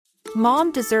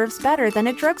Mom deserves better than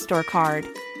a drugstore card.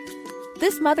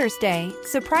 This Mother's Day,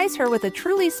 surprise her with a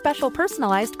truly special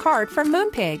personalized card from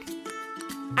Moonpig.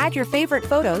 Add your favorite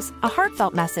photos, a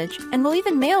heartfelt message, and we'll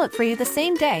even mail it for you the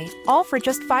same day, all for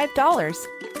just $5.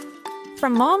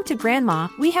 From mom to grandma,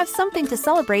 we have something to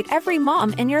celebrate every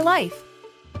mom in your life.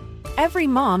 Every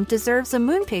mom deserves a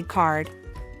Moonpig card.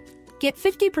 Get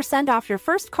 50% off your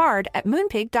first card at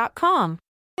moonpig.com.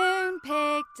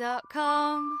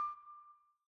 Moonpig.com.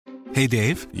 Hey,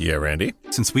 Dave. Yeah, Randy.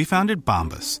 Since we founded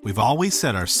Bombas, we've always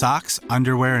said our socks,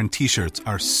 underwear, and T-shirts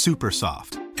are super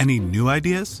soft. Any new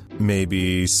ideas?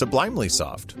 Maybe sublimely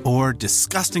soft. Or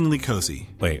disgustingly cozy.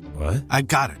 Wait, what? I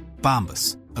got it.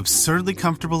 Bombas. Absurdly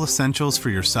comfortable essentials for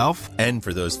yourself and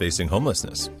for those facing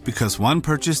homelessness. Because one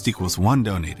purchased equals one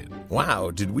donated.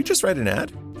 Wow, did we just write an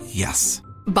ad? Yes.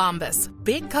 Bombas.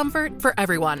 Big comfort for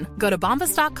everyone. Go to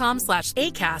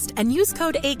bombas.com/ACAST and use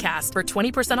code ACAST for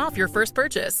 20% off your first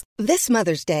purchase. This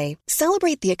Mother's Day,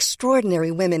 celebrate the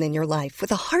extraordinary women in your life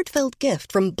with a heartfelt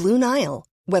gift from Blue Nile.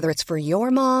 Whether it's for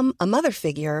your mom, a mother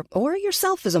figure, or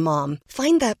yourself as a mom,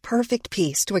 find that perfect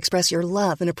piece to express your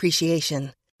love and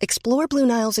appreciation. Explore Blue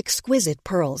Nile's exquisite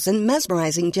pearls and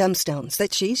mesmerizing gemstones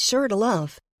that she's sure to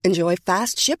love. Enjoy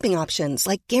fast shipping options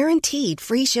like guaranteed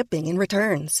free shipping and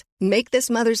returns. Make this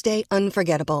Mother's Day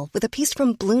unforgettable with a piece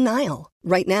from Blue Nile.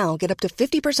 Right now, get up to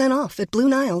 50% off at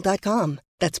BlueNile.com.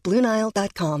 That's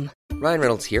BlueNile.com. Ryan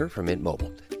Reynolds here from Mint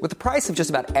Mobile. With the price of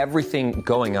just about everything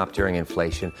going up during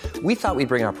inflation, we thought we'd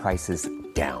bring our prices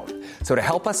down. So to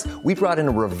help us, we brought in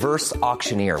a reverse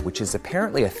auctioneer, which is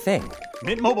apparently a thing.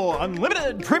 Mint Mobile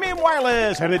Unlimited Premium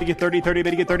Wireless. How to get 30, 30,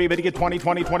 bit to get 30, bit to get 20,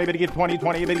 20, 20, bit to get 20,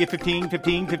 20, bit to get 15,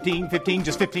 15, 15, 15,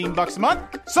 just $15 a month?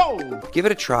 Sold! Give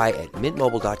it a try at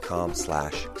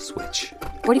mintmobile.com/switch.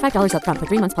 $45 up front for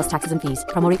 3 months plus taxes and fees.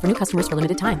 Promo rate for new customers for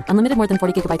limited time. Unlimited more than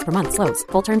 40 gigabytes per month. Slows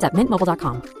full terms at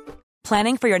mintmobile.com.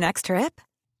 Planning for your next trip?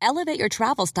 Elevate your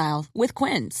travel style with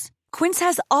Quince. Quince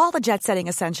has all the jet-setting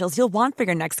essentials you'll want for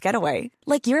your next getaway,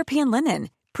 like European linen,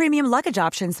 premium luggage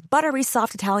options, buttery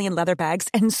soft Italian leather bags,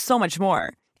 and so much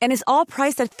more. And is all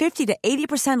priced at 50 to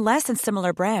 80% less than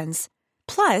similar brands.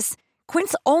 Plus,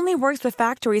 Quince only works with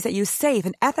factories that use safe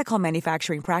and ethical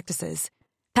manufacturing practices.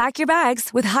 Pack your bags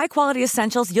with high-quality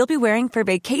essentials you'll be wearing for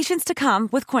vacations to come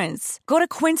with Quince. Go to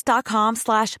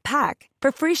quince.com/pack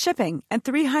for free shipping and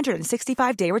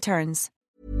 365-day returns.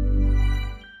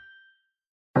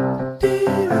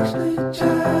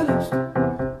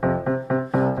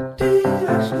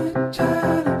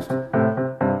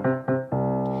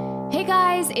 Hey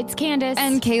guys, it's Candace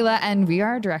and Kayla, and we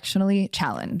are directionally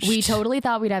challenged. We totally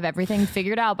thought we'd have everything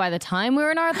figured out by the time we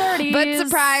were in our 30s. But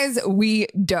surprise, we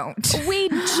don't. We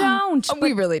don't.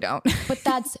 We really don't. But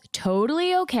that's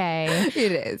totally okay.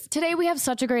 It is. Today we have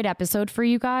such a great episode for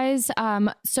you guys.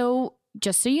 So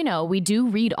just so you know, we do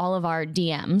read all of our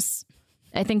DMs.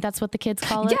 I think that's what the kids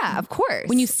call it. Yeah, of course.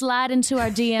 When you slide into our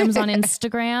DMs on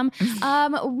Instagram,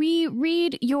 we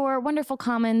read your wonderful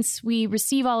comments. We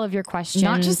receive all of your questions.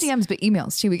 Not just DMs, but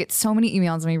emails too. We get so many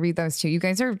emails and we read those too. You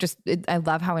guys are just, I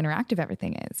love how interactive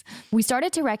everything is. We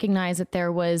started to recognize that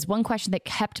there was one question that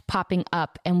kept popping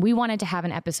up, and we wanted to have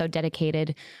an episode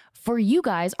dedicated for you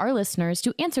guys, our listeners,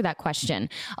 to answer that question.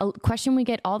 A question we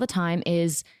get all the time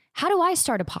is, how do I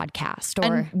start a podcast?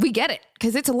 Or and we get it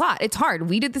because it's a lot. It's hard.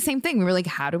 We did the same thing. We were like,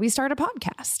 how do we start a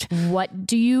podcast? What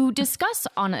do you discuss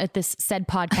on this said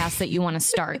podcast that you want to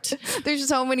start? There's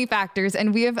so many factors.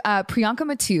 And we have Priyanka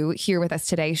Matu here with us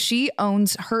today. She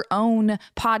owns her own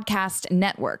podcast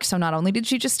network. So not only did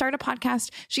she just start a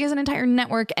podcast, she has an entire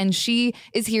network, and she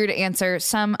is here to answer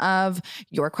some of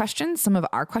your questions, some of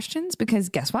our questions, because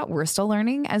guess what? We're still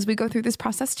learning as we go through this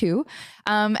process too.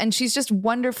 And she's just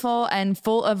wonderful and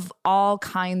full of all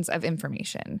kinds of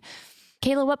information.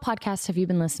 Kayla, what podcasts have you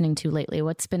been listening to lately?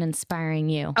 What's been inspiring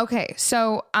you? Okay,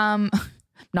 so not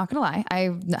gonna lie,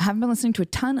 I haven't been listening to a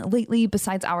ton lately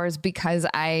besides ours because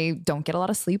I don't get a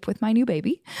lot of sleep with my new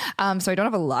baby. So I don't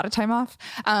have a lot of time off.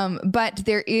 But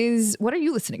there is, what are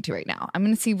you listening to right now? I'm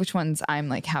gonna see which ones I'm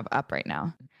like have up right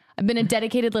now. I've been a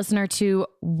dedicated listener to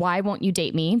Why Won't You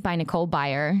Date Me by Nicole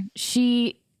Byer.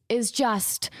 She is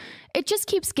just, it just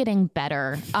keeps getting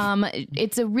better.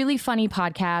 It's a really funny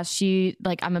podcast.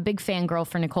 I'm a big fangirl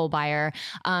for Nicole Byer.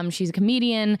 She's a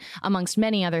comedian amongst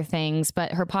many other things,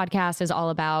 but her podcast is all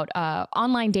about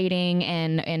online dating,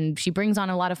 and she brings on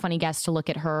a lot of funny guests to look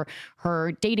at her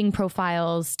dating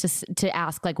profiles to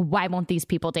ask, like, why won't these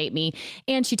people date me?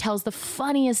 And she tells the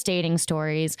funniest dating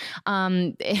stories.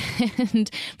 But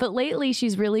lately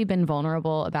she's really been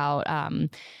vulnerable about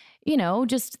you know,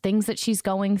 just things that she's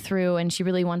going through, and she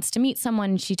really wants to meet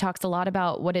someone. She talks a lot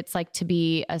about what it's like to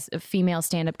be a female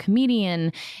stand-up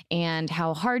comedian and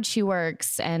how hard she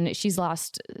works. And she's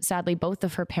lost, sadly, both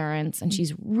of her parents, and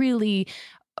she's really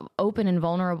open and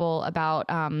vulnerable about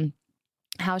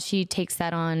how she takes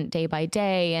that on day by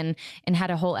day, and had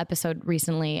a whole episode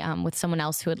recently with someone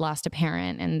else who had lost a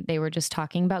parent, and they were just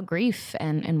talking about grief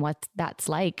and what that's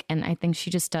like. And I think she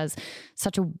just does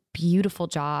such a beautiful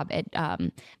job at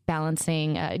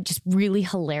balancing just really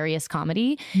hilarious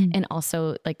comedy and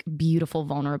also like beautiful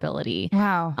vulnerability.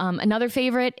 Wow. Another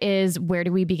favorite is Where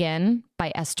Do We Begin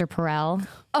by Esther Perel.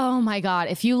 Oh my God.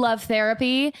 If you love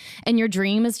therapy and your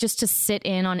dream is just to sit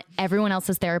in on everyone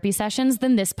else's therapy sessions,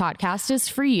 then this podcast is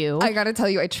for you. I got to tell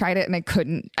you, I tried it and I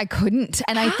couldn't.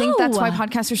 And I think that's why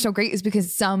podcasts are so great, is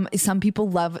because some people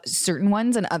love certain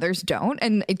ones and others don't.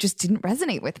 And it just didn't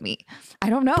resonate with me. I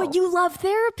don't know. But you love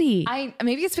therapy.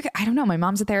 Maybe it's because, I don't know. My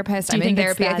mom's a therapist. I'm in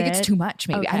therapy. I think it's too much.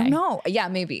 Maybe. Okay. I don't know. Yeah,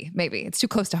 maybe. It's too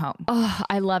close to home. Oh,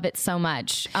 I love it so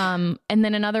much. And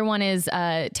then another one is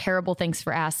Terrible Thanks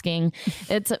for Asking.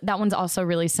 That one's also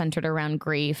really centered around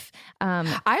grief.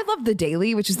 I love The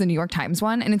Daily, which is the New York Times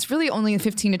one. And it's really only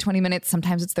 15 to 20 minutes.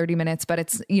 Sometimes it's 30 minutes, but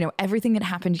it's, you know, everything that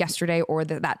happened yesterday or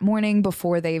that morning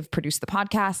before they've produced the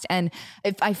podcast. And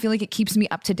I feel like it keeps me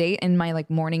up to date in my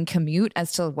like morning commute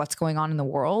as to what's going on in the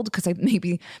world.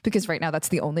 Because right now that's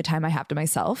the only time I have to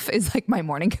myself is like my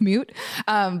morning commute.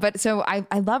 But so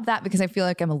I love that because I feel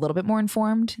like I'm a little bit more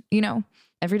informed, you know,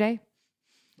 every day.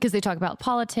 Because they talk about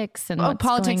politics and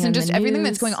just everything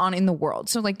that's going on in the world.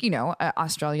 So like, you know,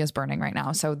 Australia's burning right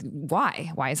now. So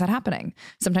why is that happening?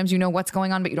 Sometimes you know what's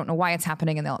going on, but you don't know why it's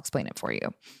happening, and they'll explain it for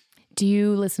you. Do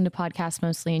you listen to podcasts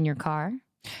mostly in your car?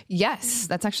 Yes.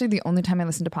 That's actually the only time I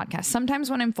listen to podcasts.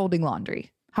 Sometimes when I'm folding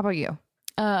laundry. How about you?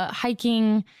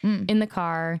 Hiking in the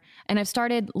car. And I've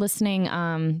started listening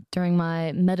during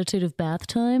my meditative bath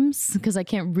times because I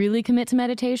can't really commit to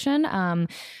meditation.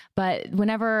 But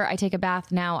whenever I take a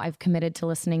bath now, I've committed to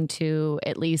listening to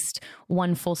at least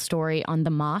one full story on the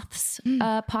Moths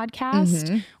podcast.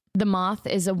 Mm-hmm. The Moth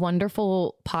is a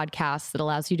wonderful podcast that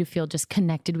allows you to feel just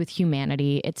connected with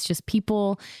humanity. It's just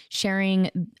people sharing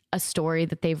a story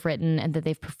that they've written and that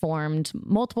they've performed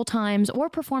multiple times or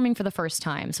performing for the first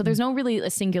time. So there's no really a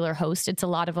singular host. It's a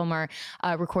lot of them are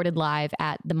recorded live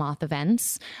at the Moth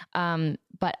events.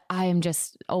 But I am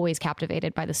just always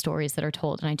captivated by the stories that are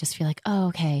told. And I just feel like, oh,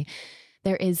 okay,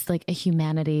 there is like a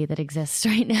humanity that exists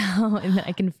right now and that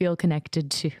I can feel connected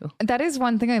to. That is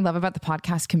one thing I love about the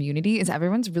podcast community is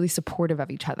everyone's really supportive of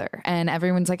each other, and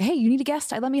everyone's like, hey, you need a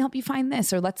guest? Let me help you find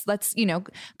this, or let's, you know,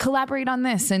 collaborate on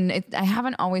this. And I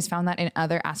haven't always found that in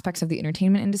other aspects of the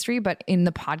entertainment industry, but in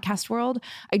the podcast world,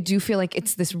 I do feel like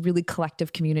it's this really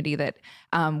collective community that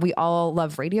we all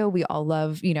love radio. We all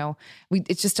love, you know,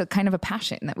 it's just a kind of a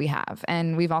passion that we have,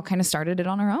 and we've all kind of started it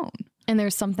on our own. And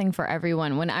there's something for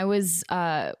everyone. When I was,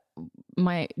 Joe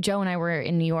and I were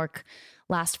in New York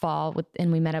last fall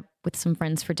and we met up with some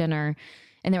friends for dinner,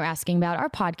 and they were asking about our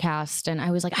podcast. And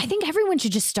I was like, I think everyone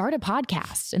should just start a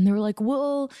podcast. And they were like,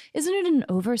 well, isn't it an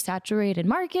oversaturated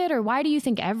market? Or why do you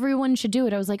think everyone should do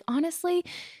it? I was like, honestly,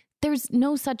 there's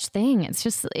no such thing.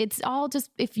 It's all just,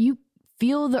 if you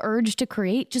feel the urge to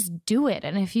create, just do it.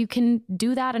 And if you can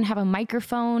do that and have a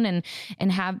microphone and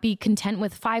be content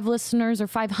with 5 listeners or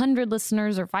 500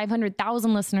 listeners or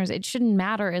 500,000 listeners, it shouldn't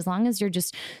matter as long as you're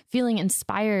just feeling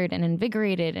inspired and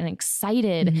invigorated and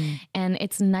excited. Mm-hmm. And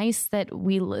it's nice that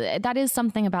that is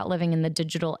something about living in the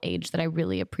digital age that I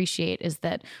really appreciate, is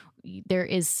that there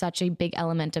is such a big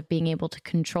element of being able to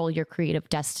control your creative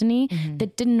destiny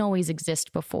that didn't always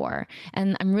exist before.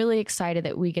 And I'm really excited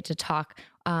that we get to talk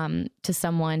to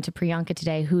Priyanka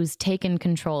today, who's taken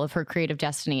control of her creative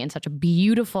destiny in such a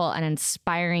beautiful and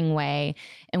inspiring way.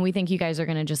 And we think you guys are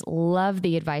going to just love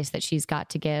the advice that she's got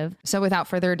to give. So without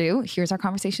further ado, here's our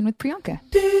conversation with Priyanka.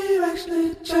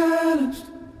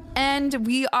 And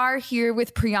we are here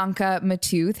with Priyanka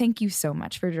Mattoo. Thank you so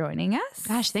much for joining us.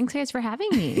 Gosh, thanks guys for having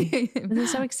me. This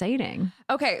is so exciting.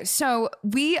 Okay, so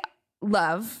we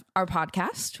love our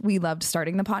podcast. We loved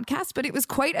starting the podcast, but it was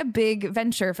quite a big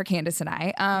venture for Candace and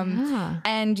I.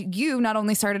 And you not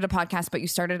only started a podcast, but you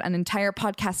started an entire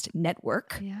podcast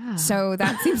network. Yeah. So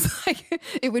that seems like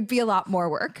it would be a lot more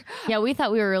work. Yeah, we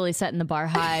thought we were really setting the bar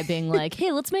high, being like,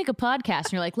 hey, let's make a podcast.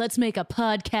 And you're like, let's make a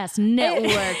podcast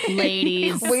network,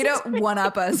 ladies. Way to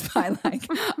one-up us by like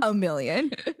 1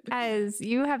 million. As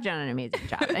you have done an amazing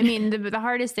job. I mean, the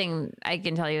hardest thing I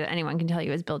can tell you, anyone can tell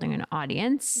you, is building an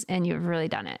audience, and you've really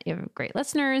done it. You have great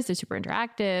listeners. They're super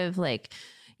interactive. Like,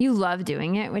 you love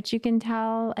doing it, which you can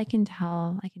tell. I can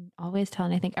always tell.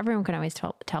 And I think everyone can always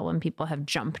tell when people have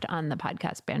jumped on the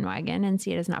podcast bandwagon and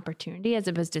see it as an opportunity as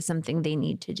opposed to something they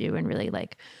need to do and really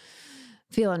like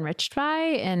feel enriched by.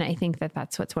 And I think that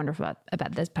that's what's wonderful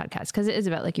about this podcast, because it is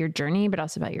about like your journey, but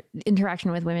also about your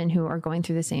interaction with women who are going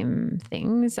through the same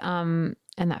things.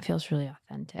 And that feels really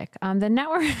authentic. The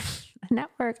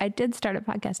network, I did start a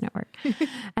podcast network and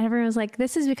everyone was like,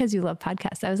 this is because you love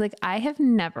podcasts. I was like, I have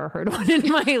never heard one in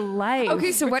my life.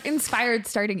 Okay. So what inspired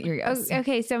starting Earios?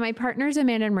 Okay. So my partners,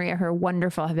 Amanda and Maria, who are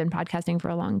wonderful, have been podcasting for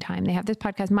a long time. They have this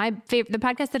podcast. The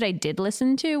podcast that I did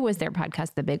listen to was their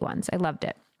podcast, The Big Ones. I loved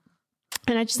it.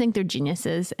 And I just think they're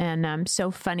geniuses and so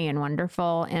funny and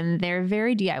wonderful. And they're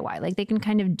very DIY. Like they can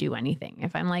kind of do anything.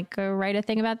 If I'm like, go write a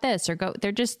thing about this or go,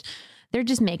 they're just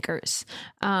makers.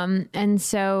 And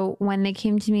so when they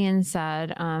came to me and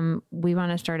said, we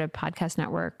want to start a podcast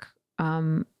network,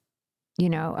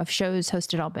 of shows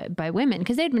hosted all by women,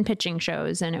 because they'd been pitching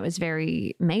shows and it was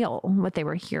very male, what they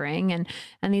were hearing. And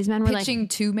these men were pitching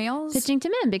to males? Pitching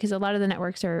to men, because a lot of the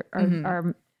networks are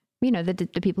the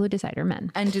people who decide are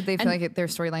men. And did they feel like their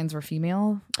storylines were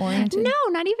female oriented? No,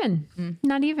 not even.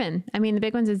 Not even. I mean, The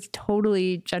Big Ones is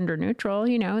totally gender neutral,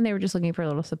 and they were just looking for a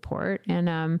little support.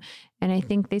 And I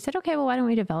think they said, okay, well, why don't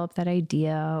we develop that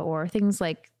idea, or things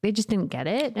like they just didn't get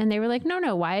it. And they were like,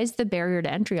 no, why is the barrier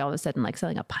to entry all of a sudden like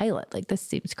selling a pilot? Like this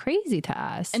seems crazy to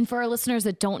us. And for our listeners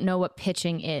that don't know what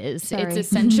pitching is, it's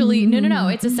essentially, no.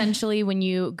 It's essentially when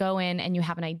you go in and you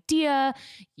have an idea,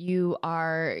 you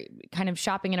are kind of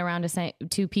shopping it around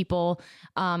to people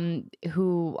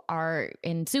who are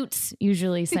in suits,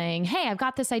 usually saying, hey, I've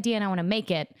got this idea and I want to make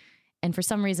it. And for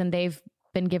some reason they've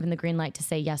been given the green light to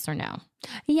say yes or no.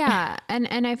 Yeah.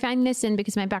 And I find this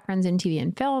because my background's in TV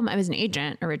and film. I was an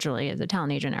agent originally. As a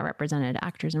talent agent, I represented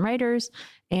actors and writers.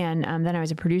 And then I was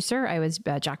a producer. I was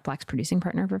Jack Black's producing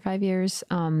partner for 5 years.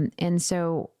 And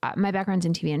so my background's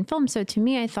in TV and film. So to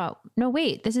me, I thought, no,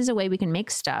 wait, this is a way we can make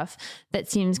stuff that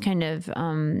seems kind of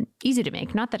easy to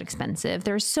make, not that expensive.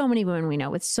 There are so many women we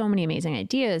know with so many amazing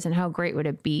ideas, and how great would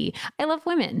it be? I love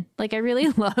women. Like I really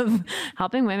love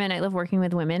helping women. I love working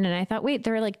with women. And I thought, wait,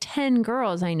 there are like 10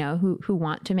 girls I know who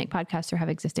want to make podcasts or have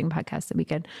existing podcasts that we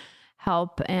could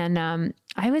help. And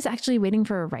I was actually waiting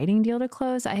for a writing deal to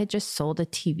close. I had just sold a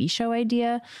TV show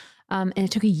idea and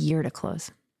it took a year to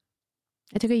close.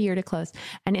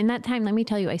 And in that time, let me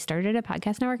tell you, I started a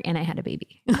podcast network and I had a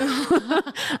baby.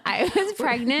 I was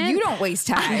pregnant. You don't waste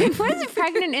time. I was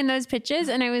pregnant in those pitches.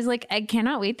 And I was like, I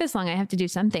cannot wait this long. I have to do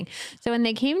something. So when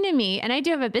they came to me, and I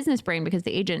do have a business brain because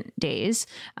the agent days,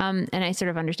 and I sort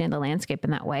of understand the landscape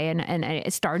in that way. And I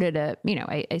started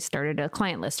I started a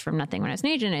client list from nothing when I was an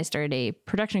agent. I started a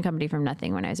production company from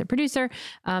nothing when I was a producer.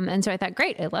 And so I thought,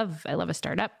 great, I love a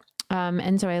startup.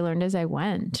 And so I learned as I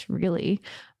went, really.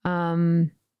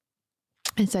 And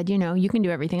said, you can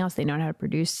do everything else. They know how to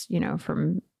produce,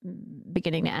 from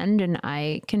beginning to end, and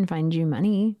I can find you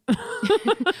money.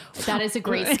 That is a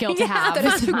great skill to have. That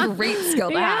is a great skill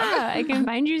to have. I can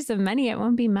find you some money. It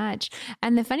won't be much.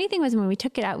 And the funny thing was when we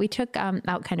took it out, we took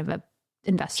out kind of a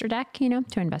investor deck, to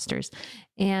investors.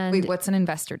 And wait, what's an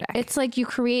investor deck? It's like you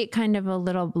create kind of a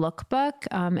little lookbook.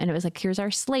 And it was like, here's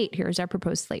our slate. Here's our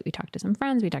proposed slate. We talked to some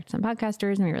friends, we talked to some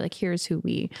podcasters, and we were like, here's how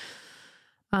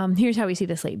we see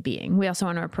the slate being. We also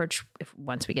want to approach,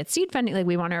 once we get seed funding, like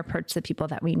we want to approach the people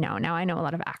that we know. Now I know a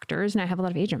lot of actors and I have a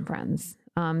lot of agent friends.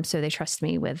 So they trust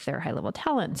me with their high level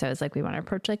talent. So it's like, we want to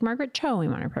approach like Margaret Cho. We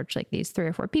want to approach like these 3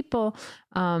 or 4 people.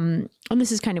 And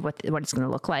this is kind of what it's going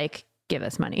to look like. Give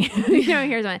us money.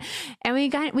 Here's one. And we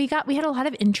had a lot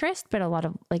of interest, but a lot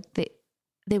of like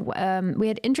we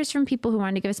had interest from people who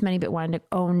wanted to give us money, but wanted to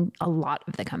own a lot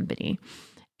of the company.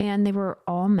 And they were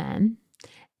all men.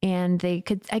 And I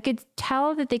could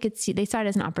tell that they saw it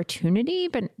as an opportunity,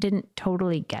 but didn't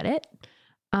totally get it.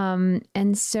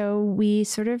 And so we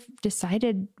sort of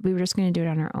decided we were just going to do it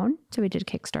on our own. So we did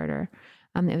Kickstarter.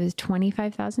 It was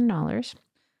 $25,000.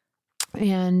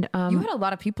 And you had a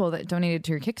lot of people that donated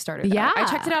to your Kickstarter. Though. Yeah. I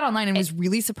checked it out online and was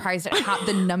really surprised at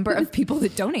the number of people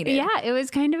that donated. Yeah, it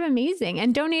was kind of amazing.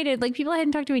 And donated, like people I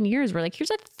hadn't talked to in years were like, here's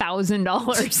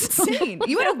 $1,000. Insane.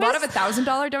 You had a lot of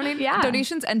 $1,000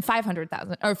 donations and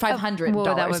 $500,000 or $500. Whoa,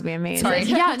 that would be amazing. Sorry,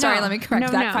 yeah, sorry. Let me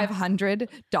correct that.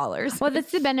 $500. Well,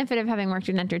 that's the benefit of having worked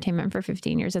in entertainment for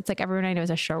 15 years. It's like everyone I know is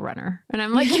a showrunner, and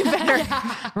I'm like, you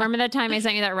better remember that time I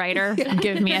sent you that writer?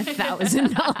 Give me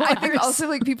 $1,000. I think also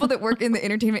like people that work in the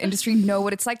entertainment industry know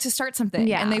what it's like to start something.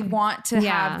 Yeah. And they want to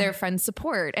Yeah. have their friends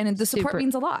support. And the support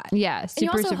means a lot. Yeah. And you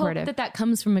Super also supportive. hope that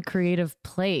comes from a creative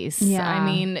place. Yeah. I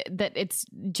mean, that it's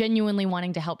genuinely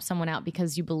wanting to help someone out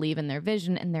because you believe in their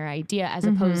vision and their idea, as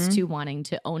opposed to wanting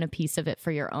to own a piece of it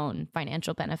for your own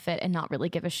financial benefit and not really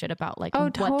give a shit about like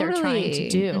what they're trying to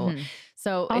do.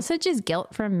 So also just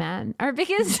guilt from men. Our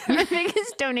biggest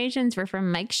donations were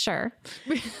from Mike Schur,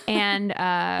 and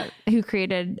who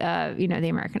created the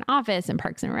American Office and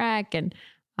Parks and Rec, and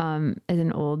is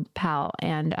an old pal,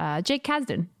 and Jake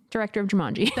Kasdan, director of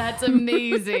Jumanji. That's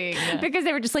amazing. Because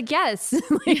they were just like, yes,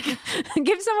 like,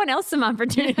 give someone else some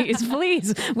opportunities,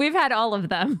 please. We've had all of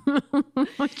them,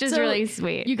 which is really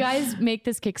sweet. You guys make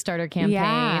this Kickstarter campaign.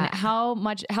 Yeah. How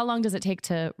long does it take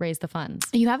to raise the funds?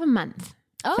 You have a month.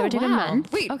 Oh, so it took a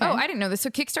month. Wait, Okay. I didn't know this.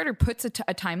 So Kickstarter puts a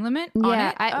time limit on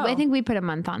Yeah, it? I think we put a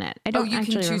month on it. I don't you can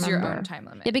actually choose remember. your own time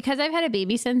limit. Yeah, because I've had a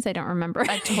baby since, I don't remember.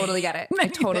 I totally get it. I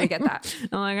totally get that.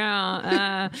 I'm like,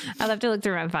 I'll have to look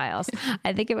through my files.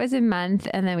 I think it was a month,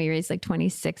 and then we raised like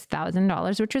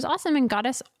 $26,000, which was awesome and got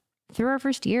us through our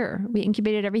first year. We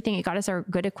incubated everything. It got us our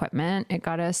good equipment. It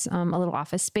got us a little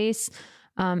office space.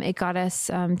 It got us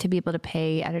to be able to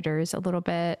pay editors a little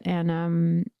bit,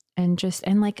 and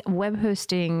like web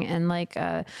hosting and like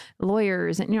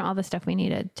lawyers and all the stuff we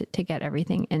needed to get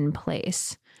everything in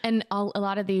place. And a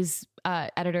lot of these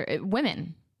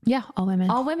women. Yeah, all women.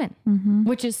 All women,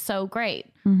 which is so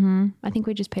great. I think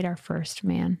we just paid our first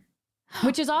man.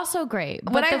 Which is also great.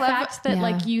 But What I the love- fact that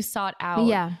like you sought out.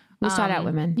 Yeah, we sought out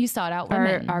women. You sought out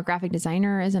women. Our graphic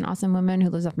designer is an awesome woman who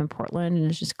lives up in Portland,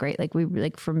 and it's just great.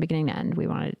 Like from beginning to end, we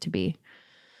wanted it to be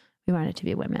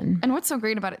women. And what's so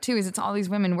great about it too is it's all these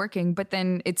women working, but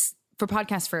then it's for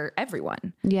podcasts for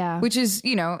everyone. Yeah. Which is,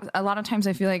 a lot of times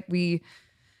I feel like we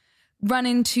run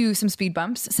into some speed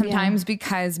bumps sometimes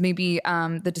because maybe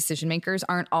the decision makers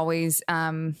don't always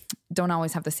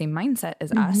have the same mindset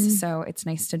as us. So it's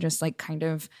nice to just like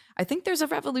I think there's a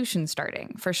revolution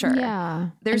starting for sure.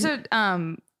 Yeah. There's a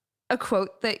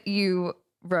quote that you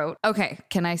wrote. Okay,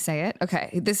 can I say it?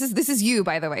 Okay, this is you,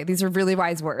 by the way. These are really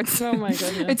wise words. Oh my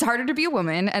goodness. It's harder to be a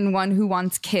woman and one who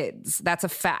wants kids. That's a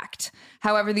fact.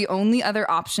 However, the only other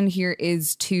option here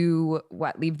is to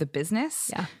leave the business,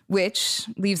 which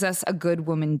leaves us a good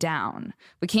woman down.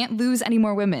 We can't lose any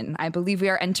more women. I believe we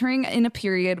are entering in a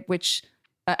period in which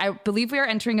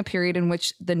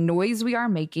the noise we are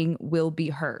making will be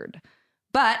heard.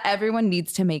 But everyone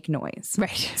needs to make noise.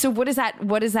 Right. So what does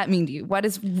that mean to you? What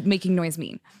does making noise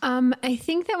mean? I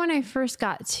think that when I first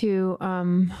got to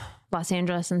Los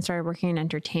Angeles and started working in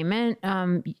entertainment,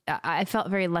 I felt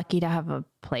very lucky to have a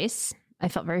place. I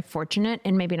felt very fortunate,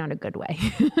 and maybe not a good way,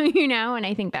 and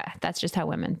I think that's just how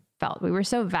women felt. We were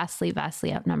so vastly,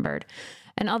 vastly outnumbered.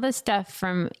 And all this stuff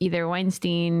from either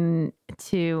Weinstein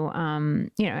to,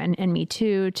 and Me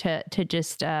Too to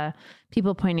just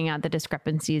people pointing out the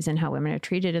discrepancies in how women are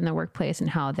treated in the workplace and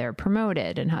how they're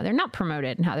promoted and how they're not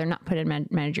promoted and how they're not put in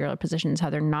managerial positions,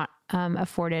 how they're not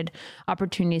afforded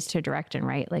opportunities to direct and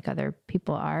write like other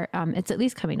people are. It's at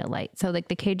least coming to light. So like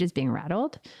the cage is being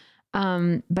rattled.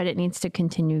 But it needs to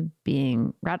continue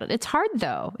being rattled. It's hard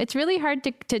though. It's really hard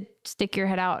to stick your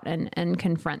head out and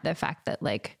confront the fact that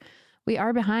like, we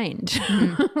are behind.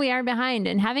 We are behind,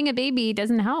 and having a baby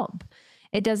doesn't help.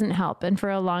 It doesn't help. And for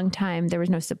a long time, there was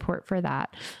no support for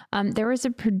that. There was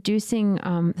a producing,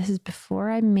 this is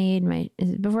before I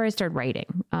started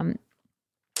writing.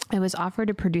 I was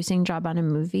offered a producing job on a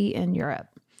movie in Europe.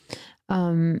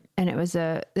 And it was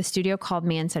the studio called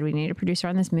me and said, we need a producer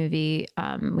on this movie.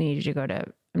 We need you to go to,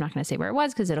 I'm not going to say where it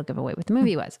was because it'll give away what the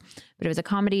movie was, but it was a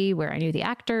comedy where I knew the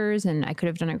actors and I could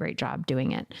have done a great job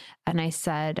doing it. And I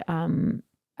said,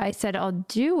 I'll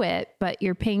do it, but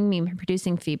you're paying me my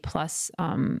producing fee. Plus,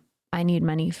 I need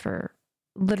money for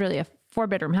literally a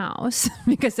 4-bedroom house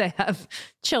because I have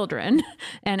children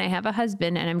and I have a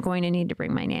husband and I'm going to need to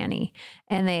bring my nanny.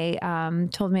 And they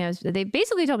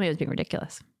basically told me I was being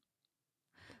ridiculous.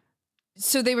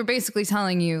 So they were basically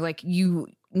telling you like, you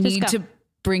need to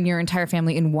bring your entire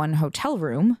family in one hotel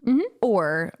room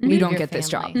or you don't get this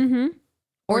job.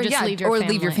 Or just leave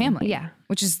your family. Yeah.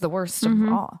 Which is the worst of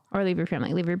all. Or leave your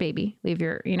family, leave your baby, leave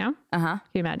your, Can you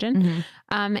imagine?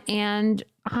 And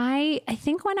I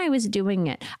think when I was doing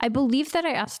it, I believe that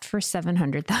I asked for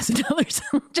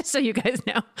 $700,000, just so you guys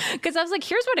know. Because I was like,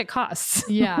 here's what it costs.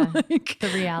 Yeah.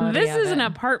 The reality This of is it. an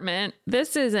apartment.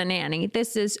 This is a nanny.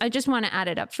 I just want to add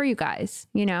it up for you guys,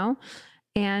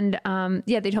 And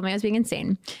they told me I was being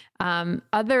insane.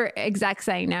 Other execs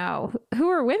I know who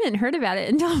are women heard about it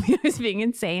and told me I was being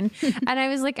insane. And I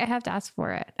was like, I have to ask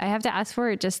for it. I have to ask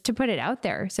for it just to put it out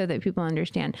there so that people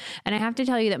understand. And I have to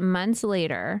tell you that months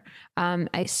later,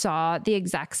 I saw the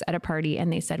execs at a party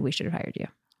and they said, we should have hired you.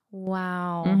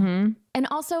 Wow. Mm-hmm. And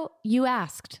also you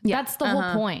asked. Yeah. That's the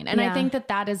whole point. And I think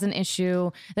that is an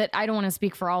issue that I don't want to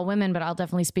speak for all women, but I'll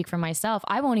definitely speak for myself.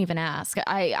 I won't even ask.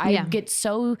 I get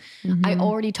so, I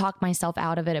already talked myself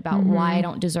out of it about why I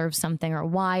don't deserve something or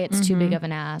why it's too big of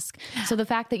an ask. So the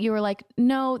fact that you were like,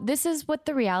 no, this is what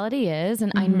the reality is.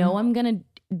 And I know I'm going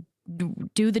to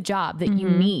do the job that you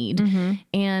need.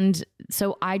 And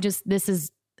so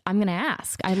I'm going to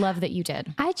ask. I love that you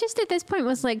did. I just at this point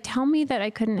was like, tell me that I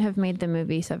couldn't have made the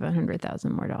movie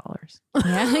 $700,000 more.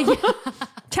 Yeah.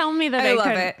 Tell me that I love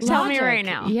couldn't. it. Tell Logic. me right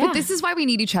now. Yeah. But this is why we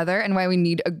need each other and why we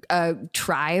need a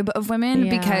tribe of women,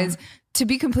 because to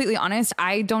be completely honest,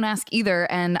 I don't ask either.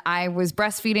 And I was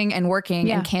breastfeeding and working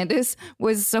and Candace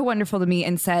was so wonderful to me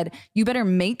and said, you better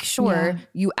make sure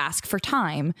you ask for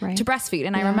time to breastfeed.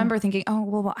 And I remember thinking, oh,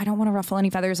 well, I don't want to ruffle any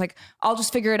feathers. Like, I'll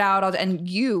just figure it out. And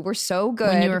you were so good.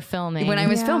 When you were filming. When I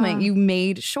was filming, you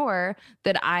made sure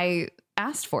that I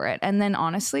asked for it. And then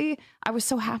honestly, I was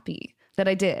so happy that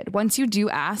I did. Once you do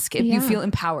ask, if you feel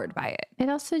empowered by it. It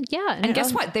also, And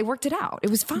guess what? They worked it out. It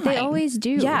was fine. They always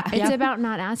do. Yeah. It's about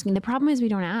not asking. The problem is we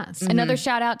don't ask. Another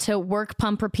shout out to Work,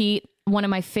 Pump, Repeat. One of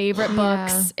my favorite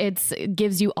books. It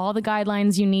gives you all the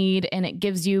guidelines you need, and it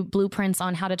gives you blueprints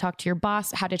on how to talk to your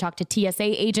boss, how to talk to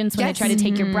TSA agents when they try to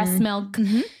take your breast milk.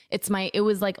 It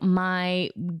was like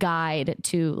my guide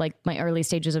to like my early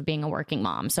stages of being a working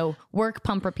mom. So Work,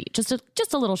 Pump, Repeat. Just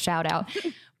a little shout out.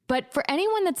 But for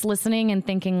anyone that's listening and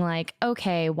thinking like,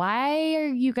 okay, why are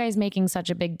you guys making such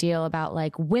a big deal about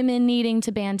like women needing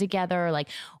to band together, like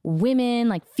women,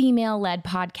 like female-led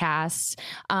podcasts?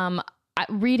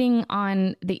 Reading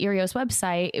on the Earios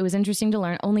website, it was interesting to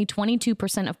learn only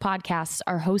 22% of podcasts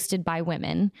are hosted by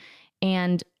women,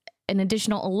 and an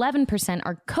additional 11%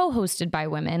 are co-hosted by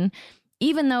women,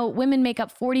 even though women make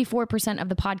up 44% of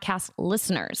the podcast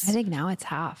listeners. I think now it's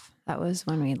half. That was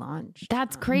when we launched.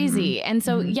 That's crazy. And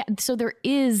so, so there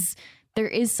is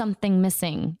something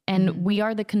missing, and we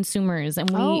are the consumers, and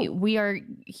we are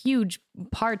huge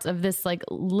parts of this like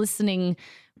listening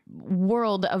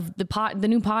world of the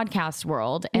new podcast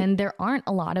world. And there aren't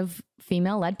a lot of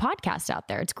female-led podcasts out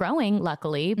there. It's growing,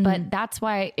 luckily, but that's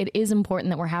why it is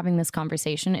important that we're having this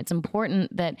conversation. It's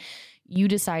important that you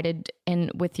decided,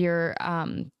 and with your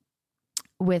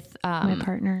my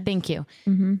partner. Thank you.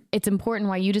 It's important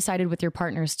why you decided with your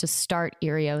partners to start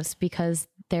Earios, because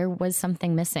there was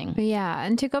something missing. Yeah.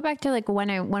 And to go back to like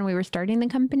when we were starting the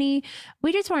company,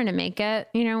 we just wanted to make it,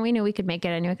 we knew we could make it.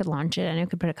 I knew I could launch it. I knew I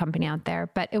could put a company out there,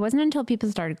 but it wasn't until people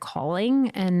started calling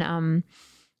and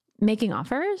making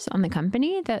offers on the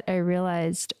company that I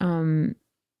realized,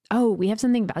 we have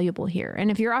something valuable here.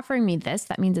 And if you're offering me this,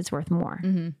 that means it's worth more.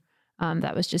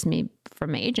 That was just me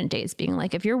from my agent days being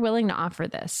like, if you're willing to offer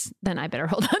this, then I better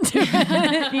hold on to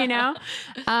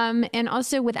it, And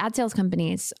also with ad sales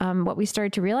companies, what we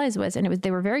started to realize was,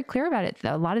 they were very clear about it.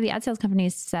 A lot of the ad sales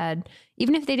companies said,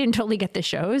 even if they didn't totally get the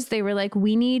shows, they were like,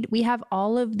 we have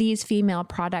all of these female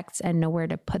products and nowhere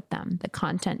to put them. The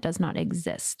content does not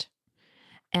exist.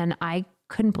 And I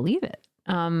couldn't believe it.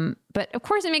 But of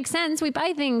course it makes sense. We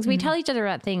buy things, we tell each other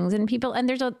about things, and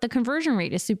the conversion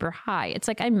rate is super high. It's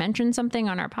like I mentioned something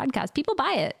on our podcast, people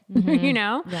buy it,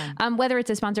 whether it's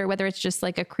a sponsor, whether it's just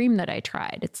like a cream that I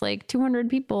tried, it's like 200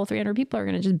 people, 300 people are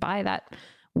going to just buy that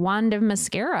wand of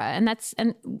mascara. And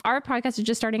our podcast is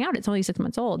just starting out. It's only 6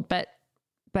 months old, but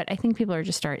I think people are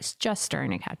just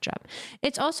starting to catch up.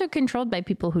 It's also controlled by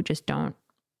people who just don't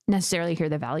necessarily hear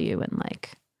the value in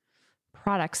like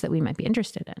products that we might be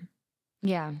interested in.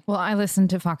 Yeah. Well, I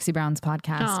listened to Foxy Brown's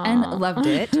podcast and loved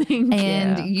it.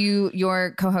 And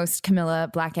your co-host Camilla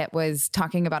Blackett was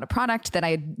talking about a product that I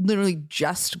had literally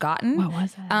just gotten. What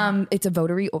was it? It's a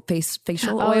Votary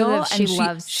facial oil. She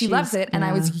loves it. And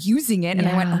I was using it and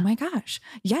I went, oh my gosh,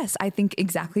 yes, I think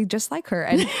exactly just like her.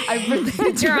 And I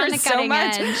related to her so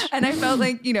much. And I felt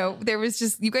like, there was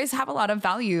just, you guys have a lot of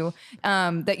value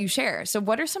that you share. So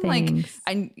what are some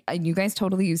you guys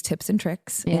totally use tips and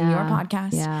tricks in your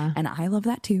podcast. Yeah. And I love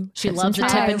that too. She loves a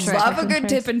tip and trick. Love a good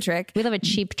tip and trick. We love a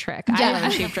cheap trick. I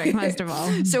love a cheap trick most of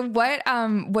all. So what are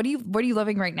you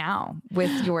loving right now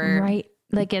with your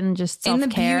Like in just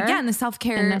self-care? In the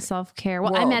self-care. In the self-care.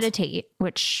 Well, I meditate,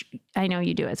 which I know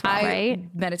you do as well, right? I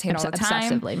meditate all the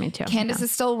time. Obsessively, me too. Candace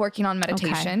is still working on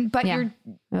meditation, but you're,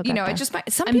 you know, it just,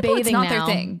 some I'm people, bathing it's not now.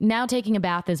 their thing. Now taking a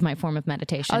bath is my form of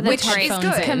meditation. Oh, that's Which is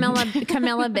good.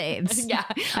 Camilla bathes. Yeah,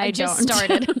 I just don't.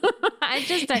 started. I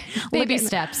just Baby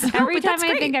steps. Every But time that's I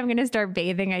great. think I'm going to start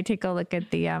bathing, I take a look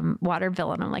at the water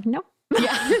bill and I'm like, nope.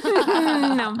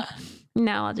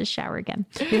 No, I'll just shower again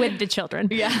with the children.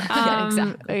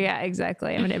 Exactly. Yeah,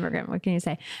 exactly. I'm an immigrant. What can you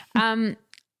say? Wait,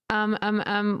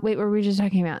 what were we just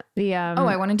talking about? The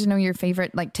I wanted to know your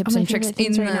favorite like tips my and tricks favorite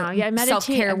things in right the now. Yeah, I meditate.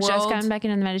 self-care I've world. just gotten back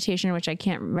into the meditation, which I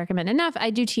can't recommend enough. I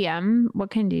do TM. What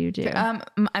kind do you do?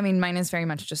 I mean, mine is very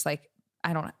much just like,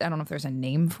 I don't know if there's a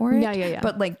name for it. Yeah.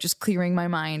 But like just clearing my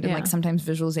mind and like sometimes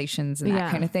visualizations and that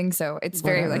kind of thing. So it's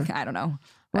very like, I don't know.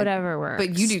 Whatever works.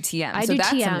 But you do TM. I so do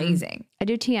that's TM. amazing. I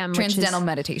do TM. Transcendental which is,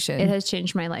 meditation. It has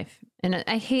changed my life. And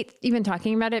I hate even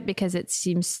talking about it because it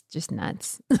seems just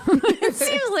nuts. It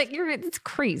seems like it's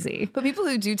crazy. But people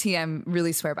who do TM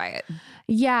really swear by it.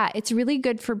 Yeah, it's really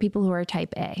good for people who are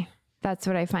type A. That's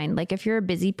what I find. Like if you're a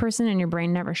busy person and your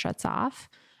brain never shuts off,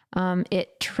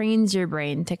 it trains your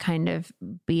brain to kind of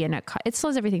be it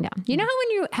slows everything down. You know how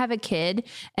when you have a kid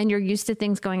and you're used to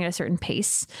things going at a certain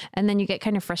pace and then you get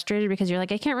kind of frustrated because you're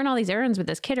like, I can't run all these errands with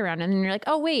this kid around. And then you're like,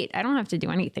 oh wait, I don't have to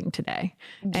do anything today.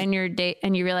 And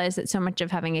and you realize that so much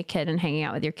of having a kid and hanging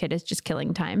out with your kid is just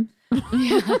killing time.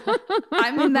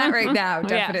 I'm in that right now,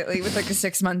 definitely with like a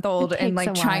 6-month-old and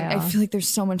like trying. I feel like there's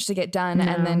so much to get done,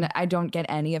 and then I don't get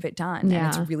any of it done, and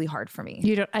it's really hard for me.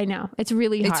 You don't. I know it's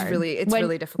really hard. It's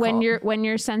really difficult when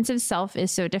your sense of self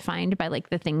is so defined by like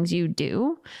the things you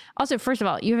do. Also, first of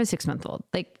all, you have a 6-month-old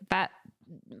like that.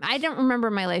 I don't remember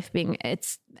my life being.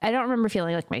 I don't remember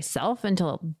feeling like myself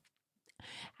until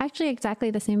actually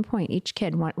exactly the same point. Each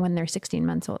kid when they're 16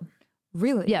 months old.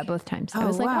 Really? Yeah, both times. I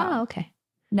was like, oh, okay.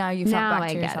 Now you felt back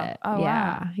to I yourself. get it. Oh,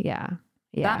 wow. Yeah.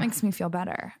 That makes me feel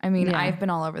better. I mean, I've been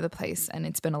all over the place and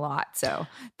it's been a lot. So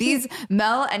these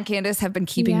Mel and Candace have been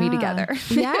keeping me together.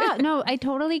 No, I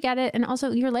totally get it. And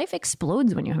also your life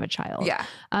explodes when you have a child. Yeah.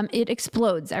 It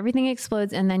explodes. Everything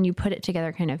explodes. And then you put it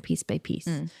together kind of piece by piece.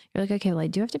 You're like, okay, well, I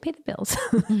do have to pay the bills.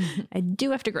 I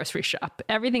do have to grocery shop.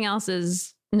 Everything else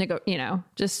is,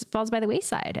 just falls by the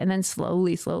wayside. And then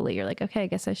slowly, you're like, okay, I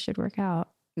guess I should work out.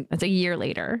 That's a year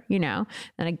later, and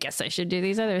I guess I should do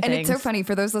these other things. And it's so funny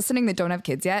for those listening that don't have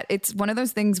kids yet. It's one of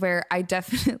those things where I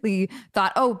definitely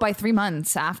thought, oh, by 3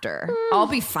 months after, I'll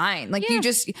be fine. Like you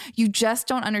just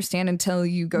don't understand until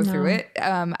you go through it,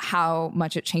 how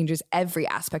much it changes every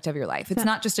aspect of your life. It's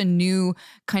not just a new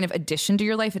kind of addition to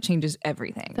your life. It changes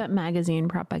everything. That magazine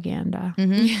propaganda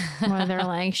where they're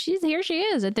like, she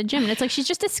is at the gym. And it's like, she's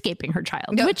just escaping her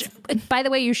child, which by the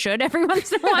way, you should every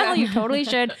once in a while. You totally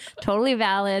should. Totally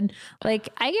valid. Like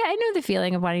I know the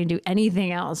feeling of wanting to do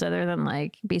anything else other than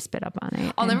like be spit up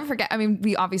on. I'll never forget. I mean,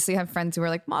 we obviously have friends who are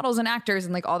like models and actors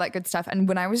and like all that good stuff. And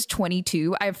when I was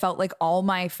 22, I felt like all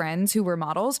my friends who were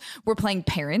models were playing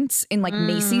parents in like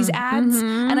Macy's ads.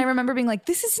 And I remember being like,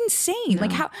 this is insane.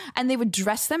 Like how, and they would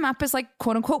dress them up as like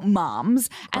quote unquote moms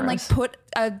and like put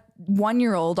a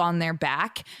 1-year-old on their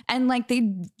back and like they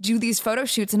do these photo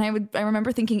shoots. And I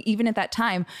remember thinking even at that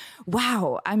time,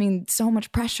 wow, I mean, so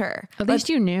much pressure. At least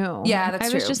you knew. Yeah, that's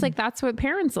true. I was just like, that's what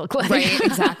parents look like. Right,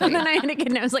 exactly. And then I had a kid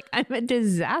and I was like, I'm a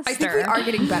disaster. I think we are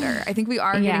getting better. Getting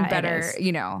better,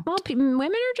 Well,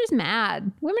 women are just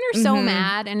mad. Women are so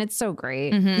mad and it's so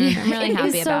great. I'm really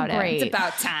happy about it. It's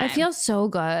about time. It feels so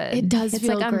good. It does It's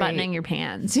feel like great. unbuttoning your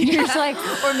pants. You're just like,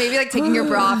 or maybe like taking your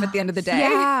bra off at the end of the day.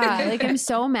 yeah, like I'm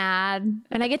so mad.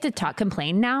 And I get to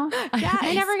complain now. Yeah,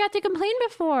 I never got to complain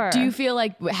before. Do you feel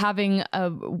like having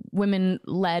a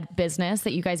women-led business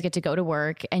that you guys get to go to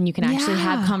work and you can actually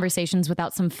have conversations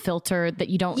without some filter that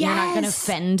you're not going to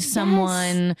offend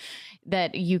someone,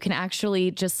 that you can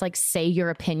actually just like say your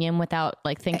opinion without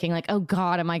like thinking like, oh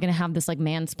God, am I going to have this like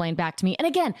mansplained back to me? And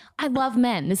again, I love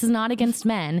men. This is not against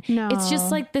men. No. It's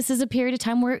just like, this is a period of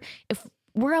time where if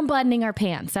we're unbuttoning our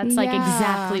pants. That's like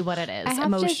exactly what it is. I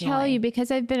have to tell you,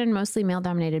 because I've been in mostly male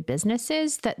dominated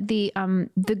businesses, that the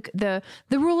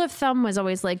rule of thumb was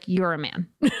always like, you're a man.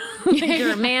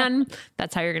 You're a man.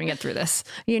 That's how you're going to get through this,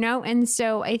 And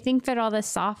so I think that all the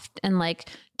soft and like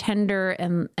tender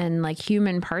and like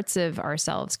human parts of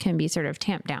ourselves can be sort of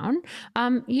tamped down.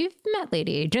 You've met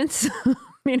lady agents.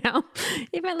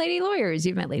 You've met lady lawyers,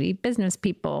 you've met lady business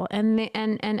people, and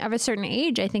of a certain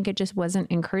age, I think it just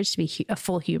wasn't encouraged to be a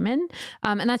full human.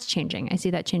 And that's changing. I see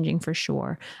that changing for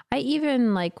sure. I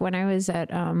even when I was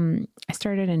at, I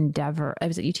started Endeavor. I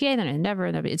was at UTA, then at Endeavor.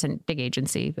 It's a big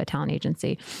agency, a talent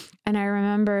agency. And I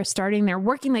remember starting there,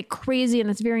 working like crazy. And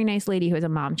this very nice lady who was a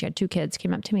mom, she had 2 kids,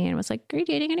 came up to me and was like, "Are you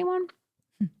dating anyone?"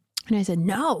 And I said,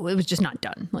 "No, it was just not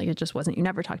done. Like, it just wasn't. You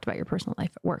never talked about your personal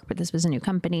life at work, but this was a new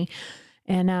company."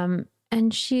 And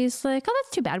she's like, "Oh,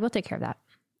 that's too bad. We'll take care of that."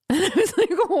 And I was like,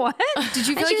 "What?" Did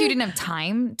you feel like you didn't have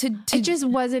time to? It just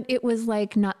wasn't. It was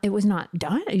it was not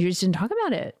done. You just didn't talk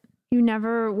about it. You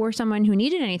never were someone who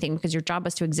needed anything because your job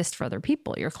was to exist for other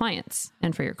people, your clients,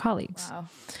 and for your colleagues. Wow.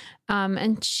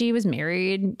 And she was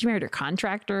married. She married her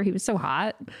contractor. He was so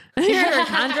hot. She married her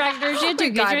contractor. She had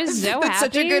 2 kids. She was so That's happy.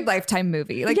 such a good Lifetime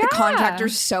movie. Like, the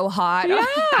contractor's so hot. Yeah.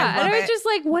 I was just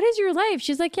like, "What is your life?"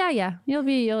 She's like, yeah.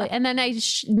 You'll. And then I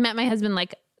met my husband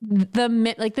the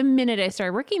minute I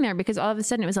started working there, because all of a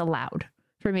sudden it was allowed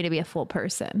for me to be a full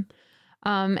person.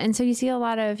 And so you see a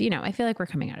lot of, I feel like we're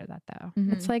coming out of that though.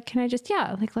 Mm-hmm. It's like, can I just,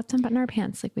 let's unbutton our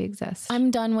pants like we exist. I'm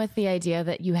done with the idea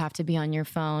that you have to be on your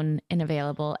phone and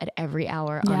available at every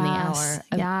hour on the hour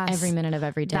of every minute of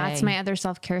every day. That's my other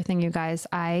self-care thing, you guys.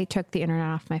 I took the internet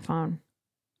off my phone.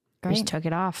 Great. I just took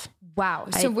it off. Wow.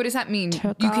 So what does that mean?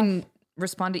 You can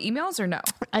respond to emails or no?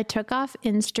 I took off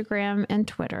Instagram and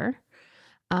Twitter.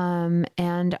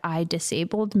 And I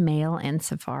disabled mail and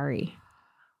Safari.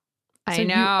 So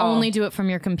you only do it from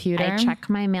your computer? I check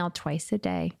my mail twice a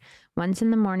day, once in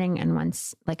the morning and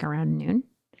once around noon.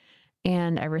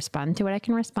 And I respond to what I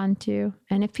can respond to.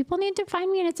 And if people need to find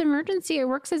me and it's emergency, it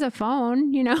works as a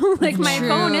phone, my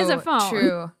phone is a phone.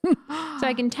 True. So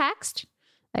I can text,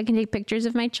 I can take pictures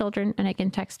of my children, and I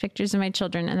can text pictures of my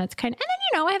children. And that's and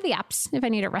then, I have the apps if I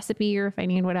need a recipe or if I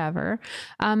need whatever.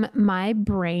 My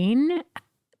brain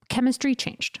chemistry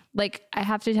changed. I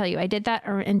have to tell you, I did that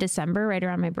in December, right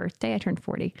around my birthday. I turned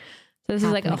 40. So this is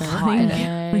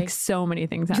so many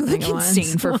things happening. You look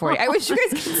insane for 40. I wish you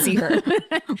guys could see her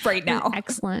right now.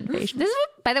 Excellent facial.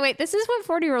 By the way, this is what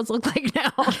 40-year-olds look like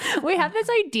now. We have this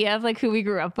idea of who we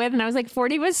grew up with. And I was like,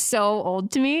 40 was so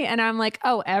old to me. And I'm like,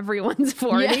 oh, everyone's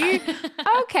 40. Yeah.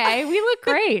 Okay. We look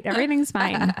great. Everything's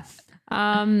fine.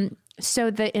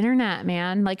 So the internet,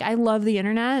 man, I love the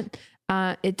internet.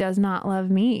 It does not love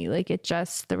me.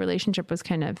 The relationship was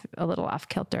kind of a little off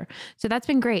kilter. So that's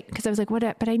been great, because I was like,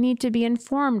 but I need to be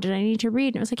informed and I need to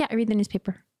read. And it was like, I read the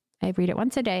newspaper. I read it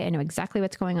once a day. I know exactly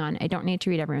what's going on. I don't need to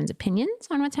read everyone's opinions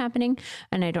on what's happening.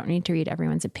 And I don't need to read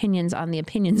everyone's opinions on the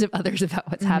opinions of others about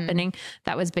what's happening.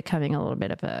 That was becoming a little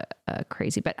bit of a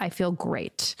crazy, but I feel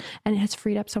great. And it has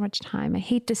freed up so much time. I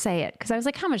hate to say it, because I was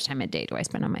like, how much time a day do I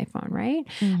spend on my phone, right?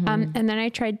 And then I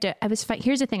tried to,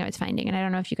 here's the thing I was finding, and I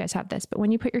don't know if you guys have this, but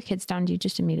when you put your kids down, do you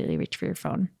just immediately reach for your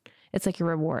phone? It's like your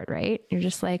reward, right? You're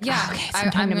just like, okay,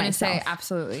 I'm going to say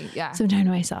absolutely. Yeah. Some time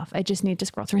to myself. I just need to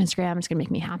scroll through Instagram. It's going to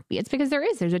make me happy. It's because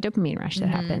there's a dopamine rush that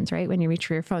happens, right? When you reach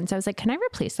for your phone. So I was like, can I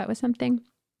replace that with something?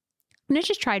 And I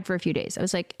just tried for a few days. I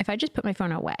was like, if I just put my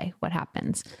phone away, what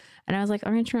happens? And I was like,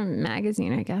 I'll reach for a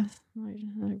magazine, I guess.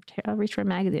 I'll reach for a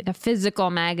magazine, a physical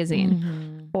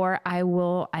magazine. Or I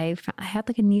had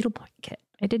a needlepoint kit.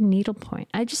 I did needlepoint.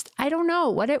 I don't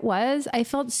know what it was. I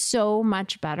felt so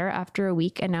much better after a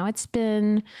week, and now it's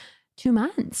been 2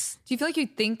 months. Do you feel like you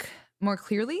think more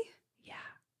clearly?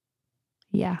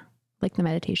 Yeah. Like the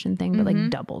meditation thing, but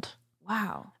doubled.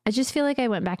 Wow. I just feel like I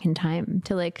went back in time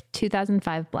to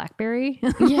 2005 BlackBerry.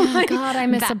 Yeah, God, I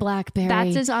miss a BlackBerry.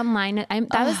 That's as online.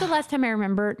 That was the last time I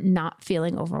remember not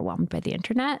feeling overwhelmed by the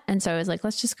internet. And so I was like,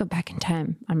 let's just go back in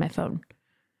time on my phone.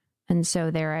 And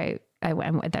so there I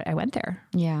went there.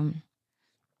 Yeah.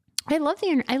 I love the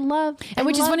internet.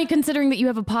 Which is funny, considering that you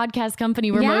have a podcast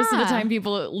company where most of the time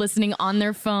people are listening on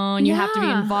their phone. You have to be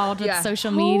involved with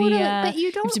social media. But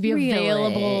you don't have to be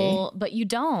available, but you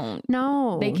don't.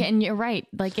 No. They can. You're right.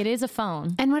 It is a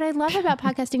phone. And what I love about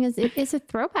podcasting is it is a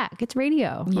throwback. It's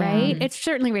radio, right? It's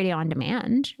certainly radio on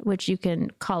demand, which you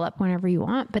can call up whenever you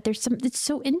want. But it's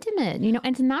so intimate, and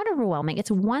it's not overwhelming.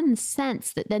 It's one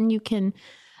sense that then you can.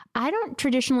 I don't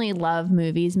traditionally love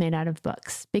movies made out of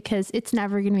books, because it's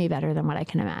never going to be better than what I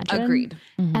can imagine. Agreed.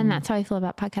 And that's how I feel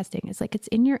about podcasting. It's it's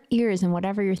in your ears, and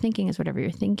whatever you're thinking is whatever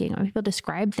you're thinking. When people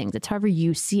describe things, it's however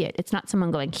you see it. It's not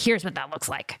someone going, here's what that looks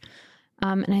like.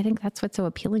 And I think that's what's so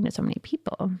appealing to so many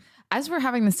people. As we're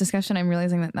having this discussion, I'm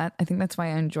realizing that I think that's why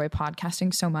I enjoy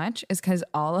podcasting so much, is because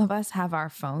all of us have our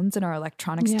phones and our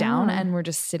electronics down and we're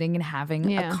just sitting and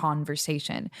having a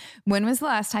conversation. When was the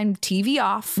last time TV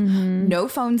off, no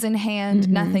phones in hand,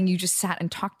 nothing, you just sat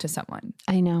and talked to someone?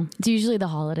 I know. It's usually the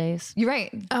holidays. You're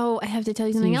right. Oh, I have to tell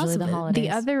you something else. The holidays. The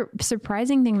other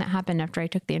surprising thing that happened after I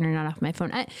took the internet off my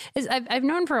phone is I've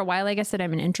known for a while, I guess, that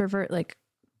I'm an introvert. Like,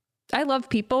 I love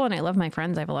people and I love my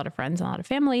friends. I have a lot of friends and a lot of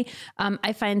family.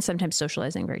 I find sometimes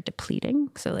socializing very depleting.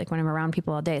 So like when I'm around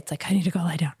people all day, it's like, I need to go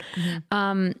lie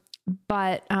down.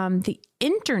 But the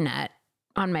internet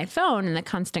on my phone and the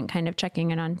constant kind of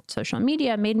checking in on social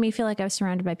media made me feel like I was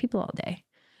surrounded by people all day,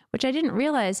 which I didn't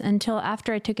realize until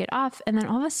after I took it off. And then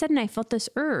all of a sudden I felt this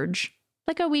urge,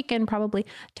 like a weekend probably,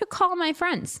 to call my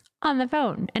friends on the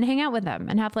phone and hang out with them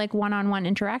and have like one-on-one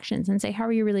interactions and say, how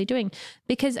are you really doing?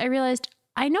 Because I realized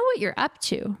I know what you're up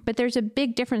to, but there's a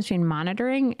big difference between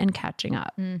monitoring and catching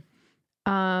up. And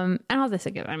I'll just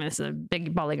think, this is a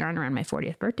big ball around my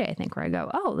 40th birthday, I think, where I go,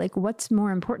 oh, like what's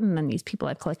more important than these people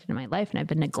I've collected in my life? And I've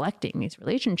been neglecting these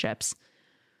relationships.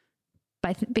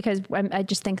 Because I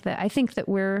think that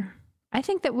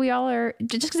we all are,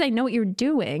 just because I know what you're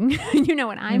doing, you know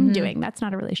what I'm doing. That's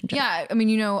not a relationship. Yeah. I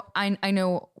mean, I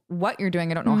know what you're doing.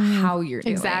 I don't know how you're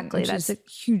doing. Exactly. That's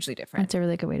hugely different. That's a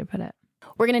really good way to put it.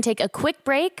 We're going to take a quick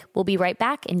break. We'll be right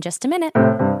back in just a minute.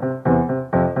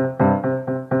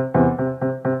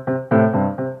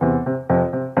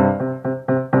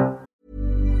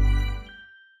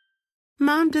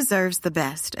 Mom deserves the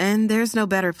best, and there's no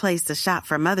better place to shop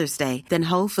for Mother's Day than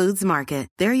Whole Foods Market.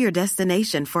 They're your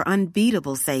destination for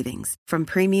unbeatable savings, from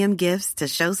premium gifts to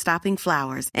show-stopping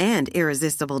flowers and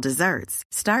irresistible desserts.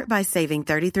 Start by saving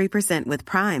 33% with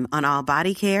Prime on all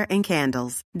body care and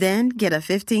candles. Then get a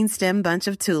 15-stem bunch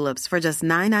of tulips for just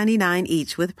 $9.99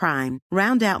 each with Prime.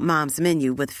 Round out Mom's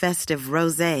menu with festive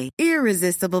rosé,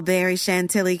 irresistible berry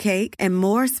chantilly cake, and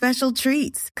more special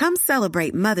treats. Come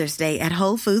celebrate Mother's Day at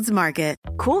Whole Foods Market.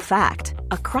 Cool fact,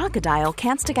 a crocodile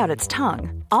can't stick out its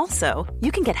tongue. Also,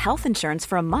 you can get health insurance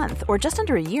for a month or just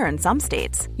under a year in some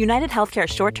states. United Healthcare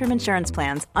short-term insurance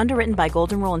plans, underwritten by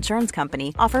Golden Rule Insurance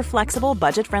Company, offer flexible,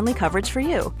 budget-friendly coverage for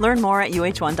you. Learn more at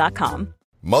UH1.com.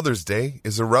 Mother's Day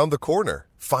is around the corner.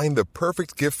 Find the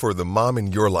perfect gift for the mom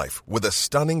in your life with a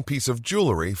stunning piece of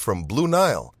jewelry from Blue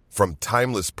Nile. From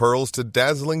timeless pearls to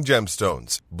dazzling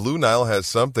gemstones, Blue Nile has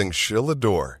something she'll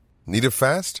adore. Need it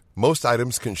fast? Most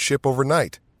items can ship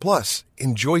overnight. Plus,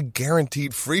 enjoy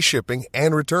guaranteed free shipping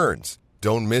and returns.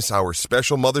 Don't miss our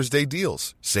special Mother's Day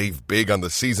deals. Save big on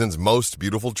the season's most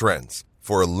beautiful trends.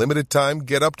 For a limited time,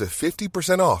 get up to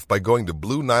 50% off by going to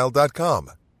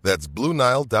BlueNile.com. That's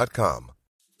BlueNile.com.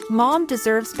 Mom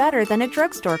deserves better than a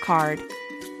drugstore card.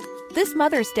 This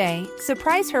Mother's Day,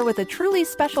 surprise her with a truly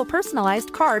special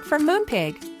personalized card from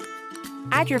Moonpig.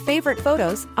 Add your favorite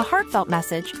photos, a heartfelt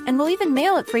message, and we'll even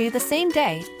mail it for you the same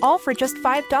day, all for just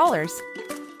 $5.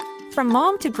 From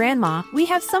mom to grandma, we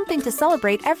have something to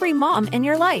celebrate every mom in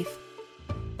your life.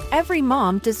 Every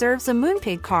mom deserves a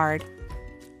Moonpig card.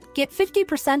 Get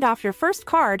 50% off your first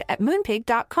card at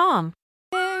Moonpig.com.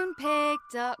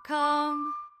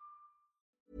 Moonpig.com.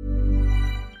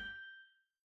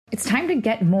 It's time to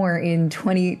get more in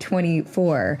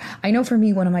 2024. I know for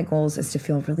me, one of my goals is to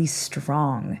feel really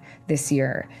strong this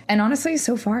year. And honestly,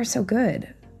 so far, so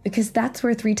good. Because that's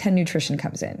where 310 Nutrition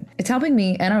comes in. It's helping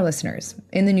me and our listeners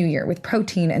in the new year with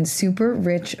protein and super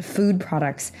rich food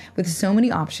products with so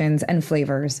many options and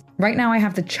flavors. Right now I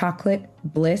have the chocolate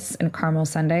bliss and caramel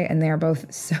sundae, and they are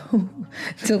both so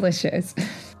delicious.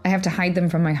 I have to hide them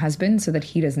from my husband so that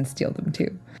he doesn't steal them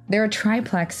too. They're a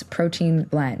triplex protein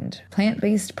blend,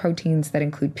 plant-based proteins that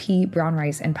include pea, brown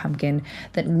rice, and pumpkin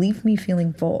that leave me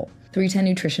feeling full. 310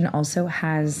 Nutrition also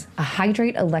has a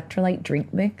Hydrate electrolyte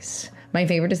drink mix. My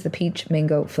favorite is the peach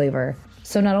mango flavor.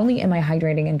 So not only am I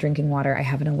hydrating and drinking water, I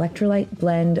have an electrolyte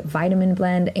blend, vitamin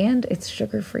blend, and it's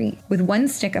sugar-free. With one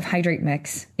stick of Hydrate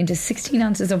mix into 16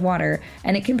 ounces of water,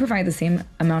 and it can provide the same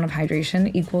amount of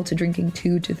hydration equal to drinking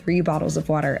 2 to 3 bottles of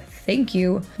water. Thank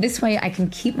you. This way I can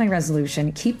keep my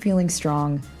resolution, keep feeling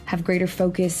strong, have greater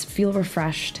focus, feel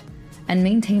refreshed, and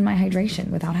maintain my hydration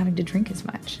without having to drink as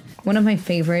much. One of my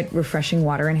favorite refreshing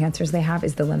water enhancers they have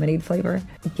is the lemonade flavor.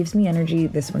 It gives me energy.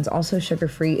 This one's also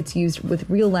sugar-free. It's used with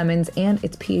real lemons and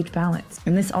it's pH balanced.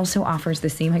 And this also offers the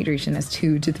same hydration as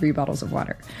 2 to 3 bottles of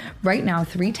water. Right now,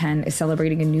 310 is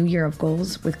celebrating a new year of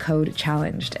goals with code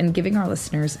CHALLENGED and giving our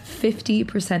listeners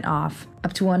 50% off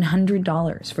up to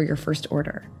 $100 for your first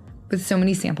order. with so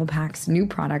many sample packs, new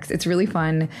products. It's really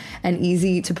fun and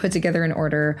easy to put together an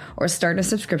order or start a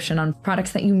subscription on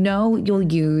products that you know you'll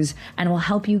use and will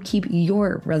help you keep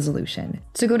your resolution.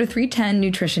 So go to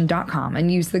 310nutrition.com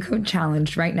and use the code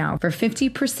CHALLENGED right now for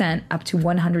 50% up to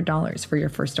 $100 for your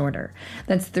first order.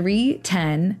 That's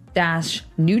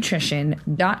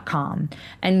 310-nutrition.com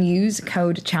and use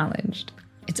code CHALLENGED.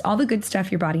 It's all the good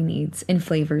stuff your body needs in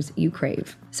flavors you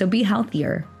crave. So be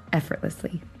healthier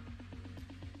effortlessly.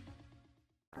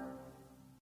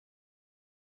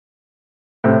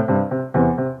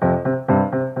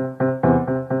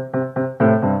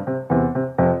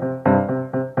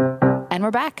 And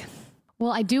we're back.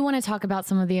 Well, I do want to talk about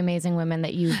some of the amazing women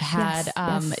that you've had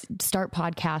start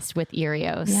podcasts with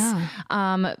Earios.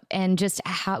 Yeah. And just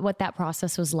what that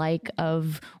process was like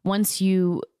of once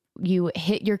you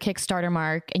hit your Kickstarter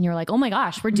mark and you're like, oh my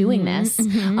gosh, we're doing this.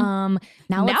 Now what?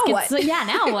 Now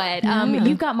what?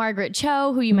 You've got Margaret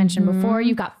Cho, who you mentioned before.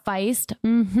 You've got Feist.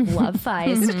 Love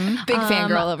Feist. Big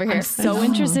fangirl over here. I'm so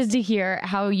interested to hear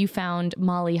how you found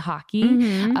Molly Hockey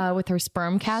with her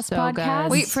Spermcast podcast.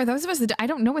 Wait, for those of us that I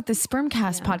don't know what the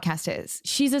Spermcast podcast is.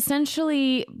 She's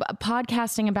essentially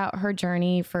podcasting about her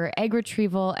journey for egg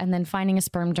retrieval and then finding a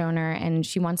sperm donor, and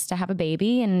she wants to have a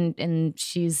baby, and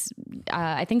she's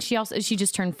I think she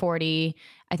just turned 40,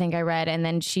 I think I read, and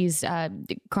then she's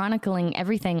chronicling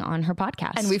everything on her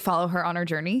podcast. And we follow her on her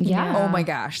journey? Yeah. Oh my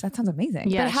gosh, that sounds amazing.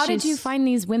 Yeah, but how did you find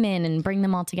these women and bring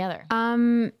them all together?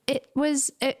 It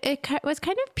was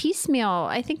kind of piecemeal.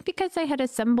 I think because I had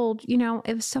assembled,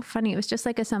 it was so funny. It was just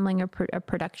like assembling a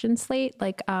production slate.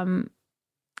 Like,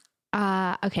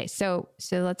 okay, so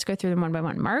let's go through them one by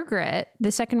one. Margaret,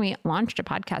 the second we launched a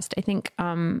podcast, I think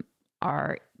our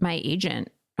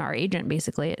agent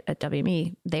basically at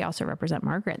WME, they also represent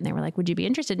Margaret, and they were like, would you be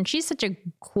interested? And she's such a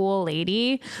cool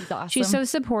lady. She's awesome. She's so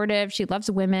supportive. She loves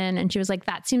women. And she was like,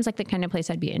 that seems like the kind of place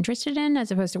I'd be interested in,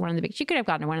 as opposed to one of the big, she could have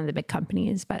gotten to one of the big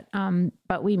companies, but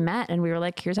we met and we were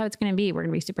like, here's how it's going to be. We're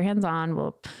going to be super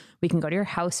hands-on. We can go to your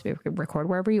house, we record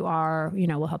wherever you are,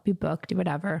 we'll help you book, do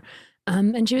whatever.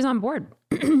 And she was on board.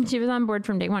 She was on board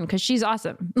from day one because she's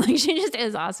awesome. Like, she just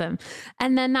is awesome.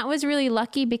 And then that was really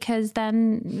lucky because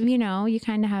then, you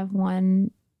kind of have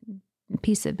one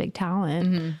piece of big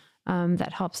talent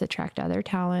that helps attract other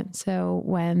talent. So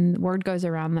when word goes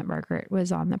around that Margaret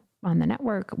was on the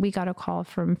network, we got a call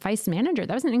from Feist's manager.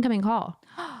 That was an incoming call.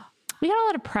 We got a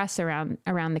lot of press around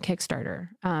the Kickstarter,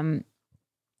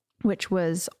 which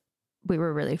was, we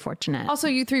were really fortunate. Also,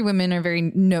 you three women are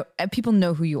people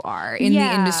know who you are in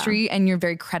the industry, and you're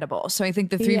very credible. So I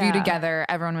think the three of you together,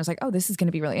 everyone was like, oh, this is going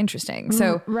to be really interesting.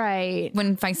 So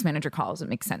when Feist manager calls, it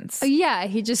makes sense. Yeah.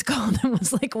 He just called and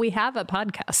was like, we have a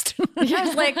podcast. I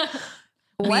was like,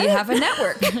 we have a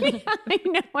network. I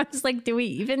know. I was like, do we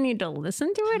even need to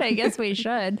listen to it? I guess we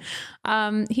should.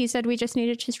 He said, we just need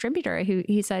a distributor.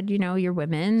 He said, you're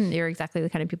women. You're exactly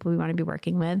the kind of people we want to be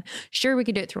working with. Sure, we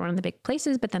could do it through one of the big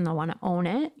places, but then they'll want to own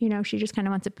it. She just kind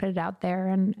of wants to put it out there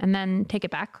and then take it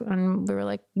back. And we were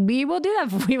like, we will do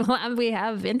that. We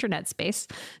have internet space.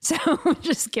 So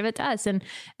just give it to us. And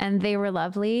they were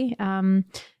lovely.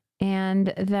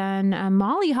 And then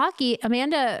Molly Hockey,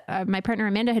 Amanda, my partner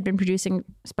Amanda, had been producing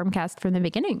Spermcast from the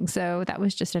beginning. So that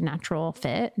was just a natural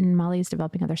fit. And Molly's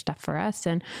developing other stuff for us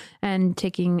and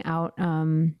taking out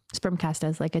Spermcast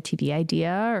as like a TV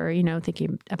idea, or,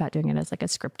 thinking about doing it as like a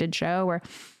scripted show, or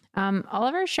all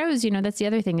of our shows, that's the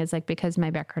other thing, is like, because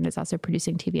my background is also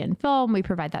producing TV and film, we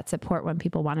provide that support when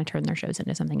people want to turn their shows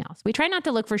into something else. We try not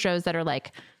to look for shows that are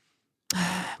like,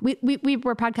 we're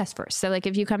podcast first. So like,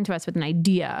 if you come to us with an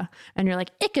idea and you're like,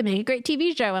 it could make a great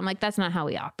TV show, I'm like, that's not how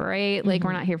we operate. Like,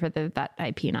 we're not here for that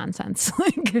IP nonsense.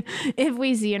 Like, if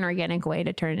we see an organic way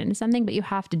to turn it into something, but you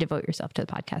have to devote yourself to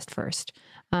the podcast first.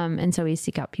 And so we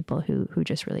seek out people who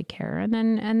just really care. And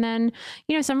then,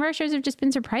 some of our shows have just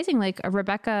been surprising. Like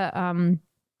Rebecca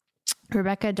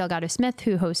Delgado Smith,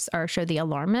 who hosts our show, The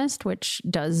Alarmist, which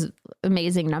does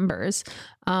amazing numbers.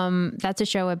 That's a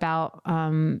show about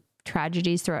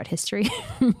tragedies throughout history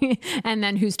and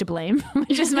then who's to blame,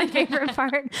 which is my favorite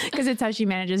part, because it's how she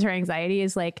manages her anxiety,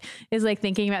 is like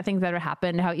thinking about things that have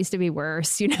happened, how it used to be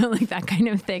worse, like that kind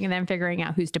of thing, and then figuring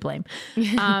out who's to blame.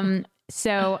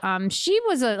 So she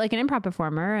was an improv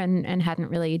performer and hadn't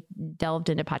really delved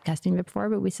into podcasting before,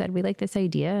 but we said we like this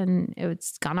idea, and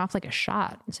it's gone off like a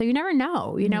shot. So you never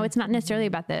know, it's not necessarily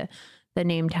about the the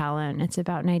name talent. It's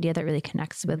about an idea that really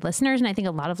connects with listeners. And I think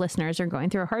a lot of listeners are going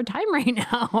through a hard time right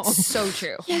now. So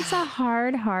true. It's a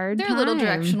hard They're time. a little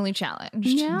directionally challenged.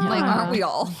 Yeah. Like, aren't we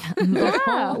all?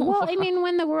 Yeah. Well, I mean,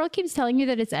 when the world keeps telling you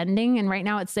that it's ending, and right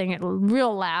now it's saying it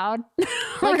real loud,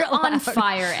 Like real on loud.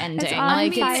 fire ending. It's on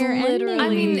Like fire it's literally.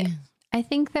 ending. I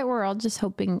think that we're all just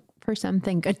hoping for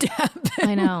something good to happen.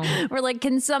 I know. We're like,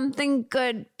 can something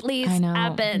good please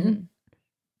happen?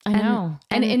 I know.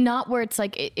 And not where it's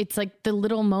like, it's like the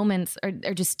little moments are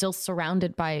just still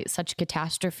surrounded by such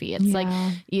catastrophe. It's like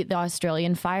the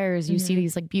Australian fires. You see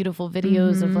these like beautiful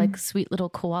videos of like sweet little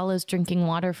koalas drinking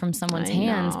water from someone's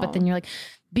hands. But then you're like,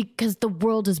 because the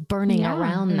world is burning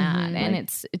around that. And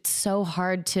it's so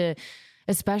hard to,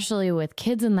 especially with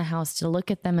kids in the house, to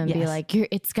look at them and be like,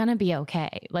 it's going to be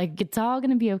okay. Like, it's all going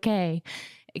to be okay.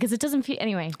 Because it doesn't feel,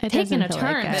 anyway, taking a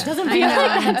turn. It doesn't feel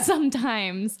like that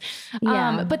sometimes.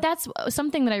 Yeah. But that's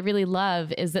something that I really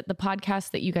love, is that the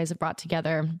podcasts that you guys have brought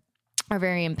together are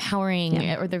very empowering,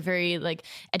 or they're very like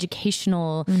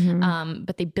educational,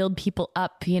 but they build people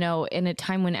up, you know, in a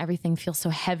time when everything feels so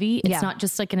heavy. It's not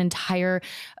just like an entire,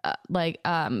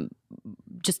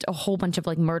 just a whole bunch of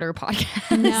like murder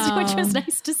podcasts, which was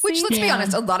nice to see. Which, let's be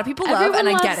honest, a lot of people love, Everyone and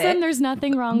I loves get them. it. There's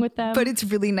nothing wrong with them. But it's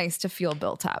really nice to feel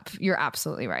built up. You're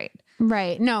absolutely right.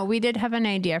 Right. No, we did have an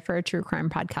idea for a true crime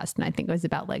podcast, and I think it was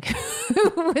about like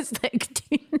who was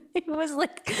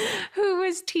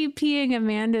TPing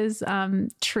Amanda's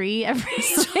tree every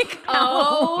like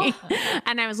Halloween.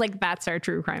 And I was like, that's our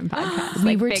true crime podcast. We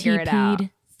Like, were figure it out. TP'd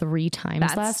 3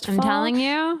 times last fall. I'm telling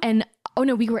you. And oh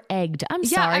no, we were egged. I'm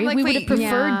sorry. I'm like, we would have wait,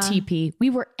 preferred TP. We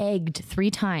were egged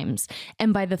 3 times.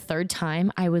 And by the 3rd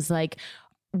time, I was like,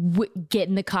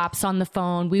 getting the cops on the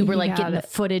phone. We were like getting the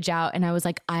footage out. And I was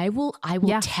like, I will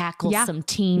tackle some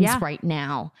teens right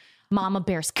now. Mama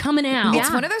Bear's coming out.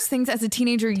 It's one of those things as a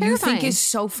teenager you Terrifying. think is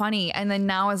so funny. And then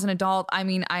now as an adult, I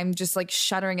mean, I'm just like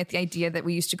shuddering at the idea that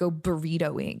we used to go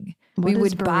burritoing. We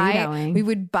would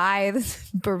buy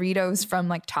this burritos from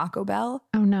like Taco Bell.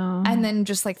 Oh no. And then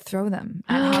just like throw them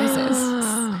at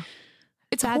houses.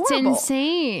 That's horrible.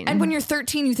 Insane. And when you're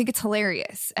 13, you think it's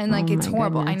hilarious. And like, it's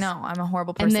horrible. Goodness. I know. I'm a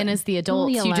horrible person. And then as the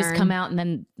adults, you just come out and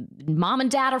then mom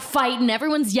and dad are fighting.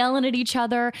 Everyone's yelling at each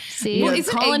other. See, well,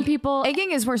 calling people.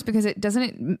 Egging is worse because it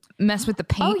doesn't mess with the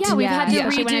paint. Oh yeah, we've had to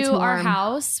especially when it's redo our warm.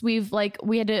 house. We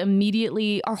had to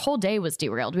immediately, our whole day was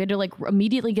derailed. We had to like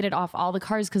immediately get it off all the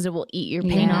cars because it will eat your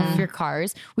paint off your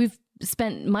cars. We've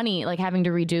spent money like having to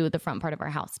redo the front part of our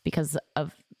house because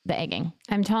of the egging.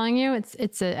 I'm telling you,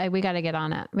 we got to get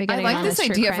on it. We got I to like get on this true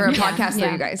idea for crime. a podcast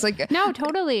though, you guys. Like, no,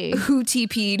 totally. Who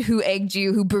TP'd, who egged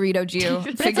you, who burritoed you.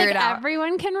 Figure it out.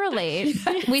 Everyone can relate.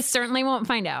 We certainly won't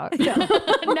find out.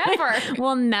 Never.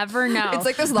 We'll never know. It's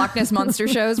like those Loch Ness Monster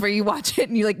shows where you watch it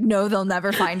and you like know they'll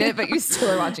never find it, but you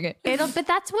still are watching it. But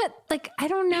that's what, like, I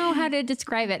don't know how to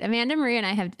describe it. Amanda Marie and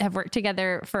I have worked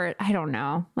together for, I don't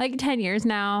know, like 10 years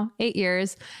now, 8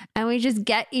 years. And we just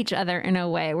get each other in a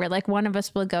way where like one of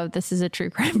us will go, this is a true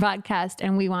crime podcast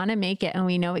and we want to make it and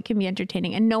we know it can be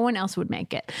entertaining and no one else would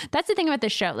make it. That's the thing about the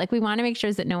show. Like we want to make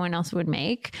shows that no one else would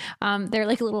make. They're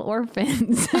like little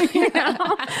orphans, you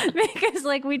know, because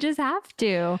like we just have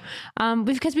to,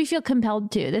 because we feel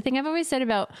compelled to. The thing I've always said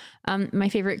about my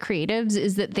favorite creatives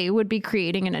is that they would be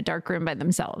creating in a dark room by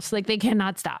themselves. Like they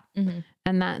cannot stop. Mm-hmm.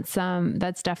 And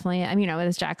that's definitely, I mean, you know,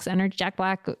 it's Jack's energy. Jack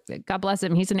Black, God bless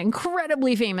him. He's an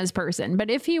incredibly famous person, but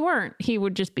if he weren't, he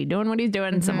would just be doing what he's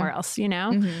doing somewhere else, you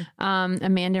know?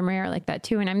 Amanda and Marie are like that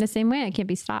too. And I'm the same way. I can't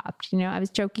be stopped. You know, I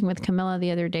was joking with Camilla the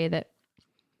other day that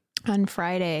on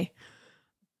Friday,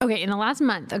 okay, in the last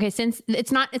month, okay, since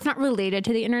it's not related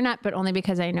to the internet, but only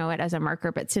because I know it as a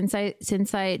marker. But since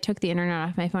I took the internet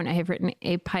off my phone, I have written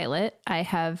a pilot. I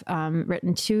have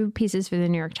written 2 pieces for the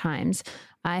New York Times.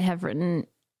 I have written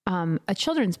a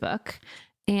children's book.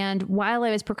 And while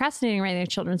I was procrastinating writing a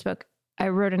children's book, I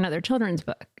wrote another children's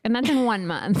book. And that's in 1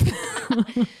 month.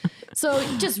 So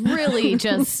just really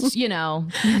just, you know,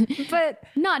 but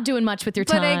not doing much with your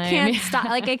time. But I can't stop.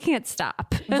 Like I can't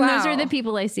stop. And those are the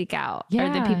people I seek out. Are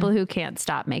the people who can't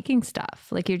stop making stuff.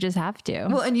 Like you just have to.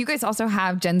 Well, and you guys also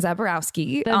have Jen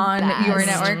Zaborowski on your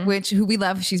network, who we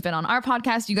love. She's been on our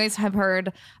podcast. You guys have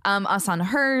heard us on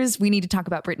hers. We Need to Talk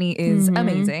About Britney is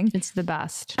amazing. It's the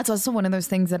best. That's also one of those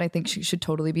things that I think she should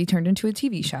totally be turned into a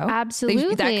TV show.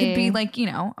 Absolutely. That could be like, you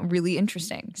know, really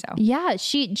interesting. So yeah,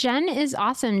 Jen is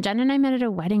awesome. Jen and I met at a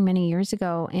wedding many years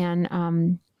ago,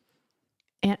 and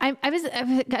And I was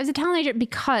a talent agent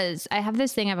because I have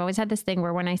this thing. I've always had this thing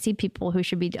where when I see people who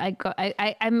should be, I'm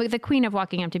the queen of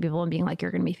walking up to people and being like,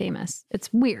 "You're going to be famous."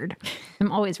 It's weird.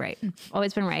 I'm always right.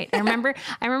 Always been right. I remember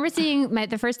seeing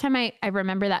the first time I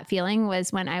remember that feeling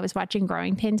was when I was watching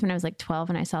Growing Pains when I was like 12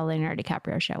 and I saw Leonardo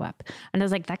DiCaprio show up and I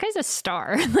was like, "That guy's a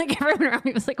star." Like everyone around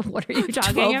me was like, "What are you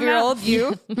talking about?" 12-year-old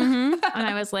you. Mm-hmm. And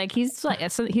I was like, he's got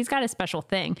a special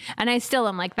thing. And I still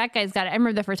am like, that guy's got it. I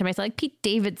remember the first time I saw like Pete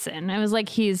Davidson. I was like,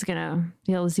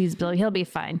 he'll be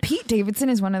fine. Pete Davidson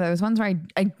is one of those ones where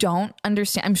I don't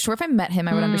understand. I'm sure if I met him,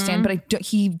 I would understand, but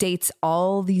he dates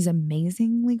all these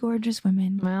amazingly gorgeous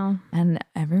women. Well, and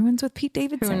everyone's with Pete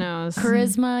Davidson. Who knows?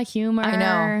 Charisma, humor. I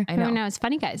know. Who knows?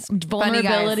 Funny guys.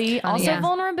 Vulnerability. Also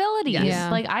vulnerability.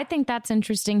 Yeah. Like, I think that's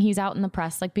interesting. He's out in the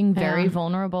press, like being very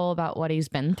vulnerable about what he's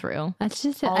been through. That's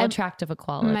just all attractive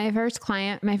equality. My first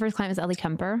client was Ellie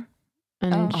Kemper.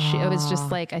 And it was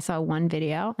just like, I saw one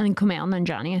video, and then Kumail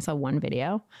Nanjiani, I saw one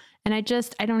video, and I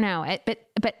don't know.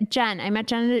 But Jen, I met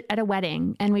Jen at a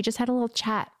wedding and we just had a little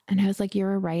chat and I was like,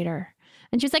 "You're a writer."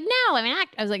 And she was like, "No, I'm an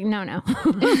actor." I was like, no, no,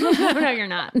 you're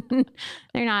not.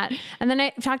 They're not. And then I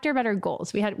talked to her about her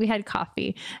goals. We had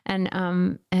coffee and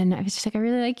I was just like, "I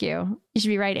really like you. You should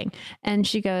be writing." And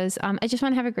she goes, "I just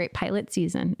want to have a great pilot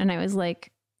season." And I was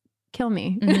like, "Kill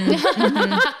me."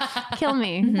 Kill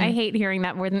me. Mm-hmm. I hate hearing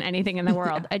that more than anything in the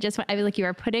world. I was like, you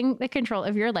are putting the control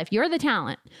of your life. You're the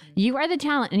talent. You are the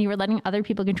talent, and you are letting other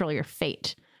people control your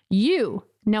fate. You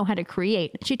know how to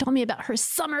create. She told me about her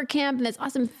summer camp and this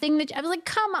awesome thing that I was like,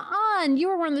 "Come on, you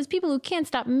are one of those people who can't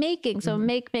stop making. So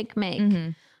make.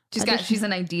 Mm-hmm. She's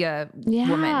an idea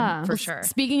woman for sure.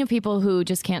 Speaking of people who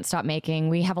just can't stop making,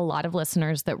 we have a lot of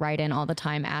listeners that write in all the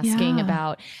time asking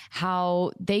about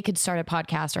how they could start a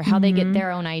podcast or how they get their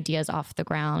own ideas off the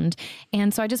ground.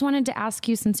 And so I just wanted to ask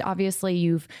you, since obviously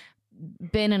you've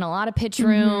been in a lot of pitch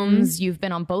rooms, you've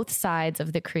been on both sides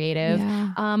of the creative.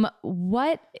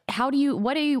 What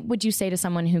would you say to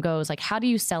someone who goes like, how do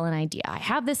you sell an idea? I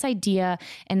have this idea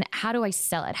and how do I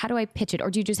sell it? How do I pitch it?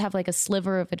 Or do you just have like a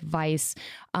sliver of advice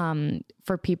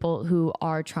for people who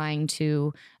are trying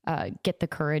to get the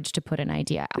courage to put an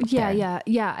idea out there?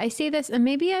 Yeah. I say this, and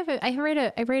maybe I write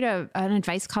an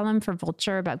advice column for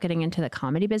Vulture about getting into the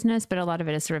comedy business, but a lot of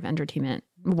it is sort of entertainment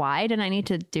wide, and I need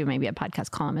to do maybe a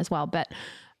podcast column as well. But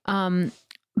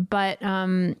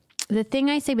the thing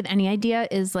I say with any idea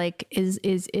is like, is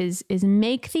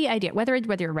make the idea, whether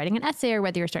you're writing an essay or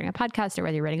whether you're starting a podcast or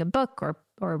whether you're writing a book or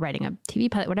writing a TV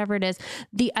pilot, whatever it is,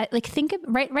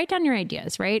 write down your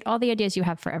ideas, right? All the ideas you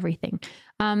have for everything.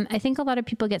 I think a lot of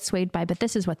people get swayed by, but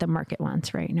this is what the market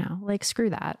wants right now. Like, screw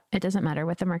that. It doesn't matter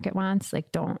what the market wants.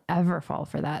 Like, don't ever fall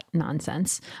for that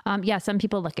nonsense. Some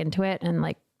people look into it and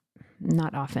like,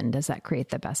 not often does that create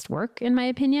the best work, in my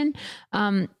opinion.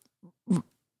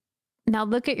 Now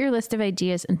look at your list of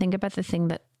ideas and think about the thing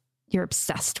that you're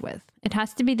obsessed with. It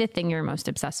has to be the thing you're most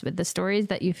obsessed with. The stories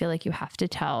that you feel like you have to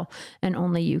tell and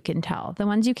only you can tell. The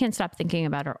ones you can't stop thinking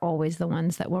about are always the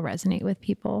ones that will resonate with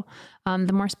people.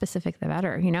 The more specific, the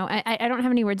better. You know, I don't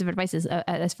have any words of advice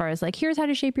as far as like, here's how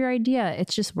to shape your idea.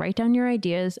 It's just write down your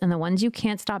ideas, and the ones you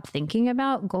can't stop thinking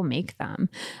about, go make them.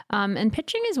 And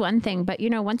pitching is one thing, but you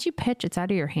know, once you pitch, it's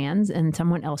out of your hands and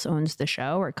someone else owns the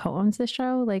show or co-owns the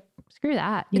show. Like, screw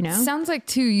that, you know? It sounds like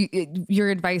too, your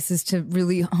advice is to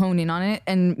really hone in on it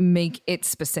and make it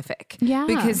specific. Yeah.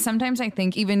 Because sometimes I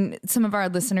think even some of our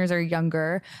listeners are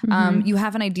younger. You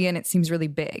have an idea and it seems really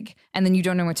big, and then you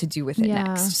don't know what to do with it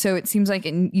next. So it seems like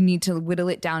you need to whittle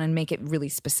it down and make it really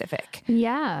specific.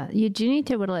 Yeah, you do need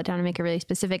to whittle it down and make it really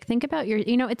specific. Think about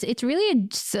it's really,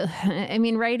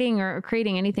 writing or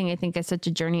creating anything, I think, is such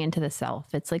a journey into the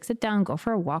self. It's like, sit down, go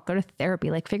for a walk, go to therapy,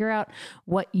 like figure out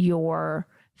what you're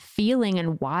feeling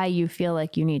and why you feel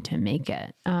like you need to make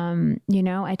it.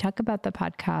 I talk about the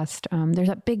podcast. There's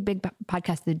a big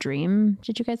podcast, The Dream.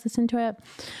 Did you guys listen to it?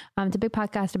 It's a big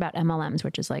podcast about MLMs,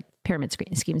 which is like pyramid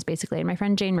schemes, basically. And my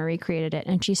friend Jane Marie created it.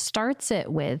 And she starts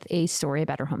it with a story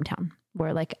about her hometown,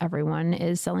 where like everyone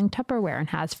is selling Tupperware and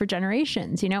has for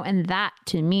generations, and that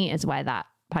to me is why that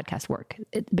podcast work,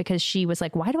 because she was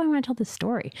like, why do I want to tell this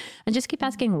story? And just keep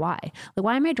asking why. Like,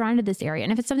 why am I drawn to this area?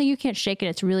 And if it's something you can't shake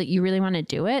and you really want to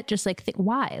do it, just like think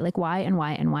why, like why and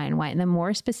why and why and why. And the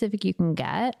more specific you can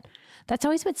get, that's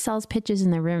always what sells pitches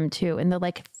in the room too. And the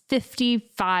like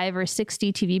 55 or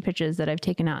 60 TV pitches that I've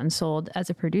taken out and sold as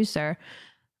a producer,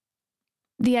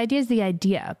 the idea is the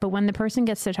idea. But when the person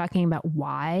gets to talking about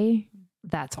why,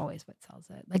 that's always what sells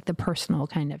it. Like the personal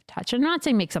kind of touch. I'm not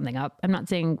saying make something up. I'm not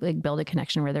saying like build a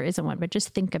connection where there isn't one, but just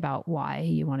think about why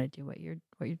you want to do what you're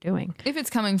doing. If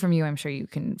it's coming from you, I'm sure you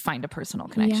can find a personal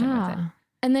connection with it.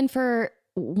 And then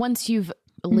once you've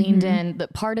leaned in. The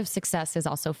part of success is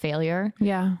also failure.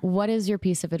 Yeah. What is your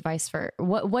piece of advice for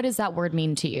what does that word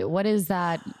mean to you? What is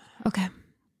that? Okay.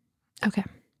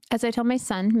 As I tell my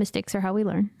son, mistakes are how we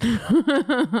learn.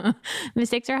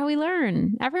 Mistakes are how we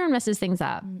learn. Everyone messes things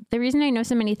up. The reason I know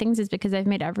so many things is because I've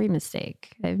made every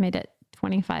mistake. I've made it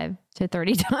 25 to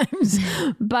 30 times.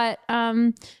 But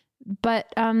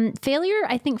failure,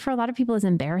 I think for a lot of people is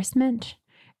embarrassment.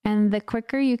 And the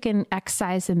quicker you can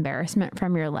excise embarrassment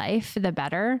from your life, the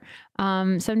better.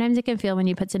 Sometimes it can feel when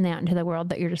you put something out into the world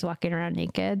that you're just walking around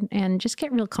naked, and just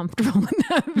get real comfortable with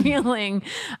that feeling.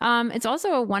 It's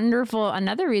also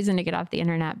another reason to get off the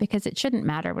internet, because it shouldn't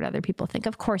matter what other people think.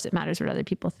 Of course it matters what other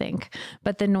people think,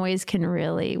 but the noise can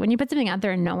really, when you put something out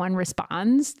there and no one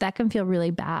responds, that can feel really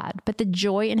bad. But the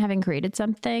joy in having created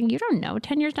something, you don't know,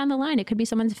 10 years down the line, it could be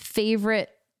someone's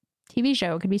favorite TV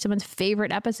show. It could be someone's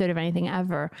favorite episode of anything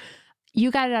ever. You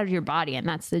got it out of your body, and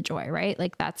that's the joy, right?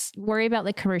 Like, worry about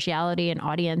like commerciality and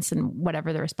audience and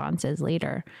whatever the response is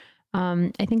later.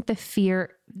 I think the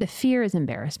fear is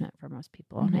embarrassment for most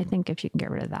people. And I think if you can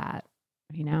get rid of that,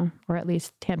 or at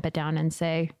least tamp it down and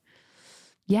say,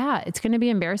 yeah, it's going to be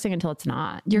embarrassing until it's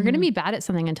not. You're going to be bad at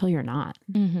something until you're not.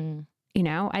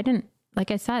 Like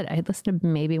I said, I had listened to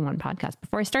maybe one podcast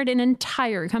before I started an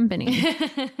entire company.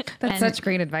 That's such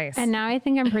great advice. And now I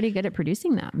think I'm pretty good at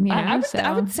producing them. I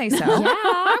would say so. Yeah,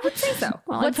 I would say so.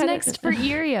 Well, what's next for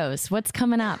Earios? What's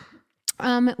coming up?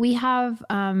 We have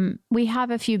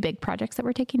a few big projects that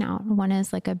we're taking out. One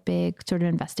is like a big sort of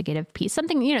investigative piece,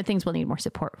 something, things we'll need more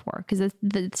support for, because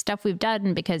the stuff we've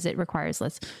done, because it requires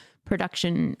less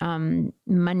production,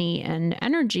 money and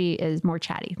energy, is more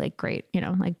chatty, like great,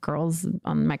 like girls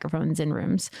on microphones in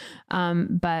rooms.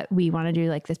 But we want to do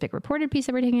like this big reported piece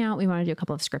that we're taking out. We want to do a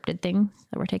couple of scripted things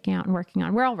that we're taking out and working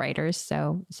on. We're all writers.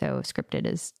 So scripted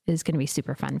is going to be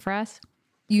super fun for us.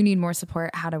 You need more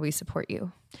support. How do we support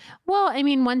you? Well, I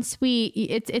mean,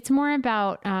 it's more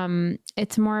about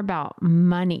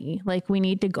money. Like, we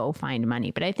need to go find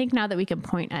money. But I think now that we can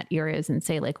point at Earios and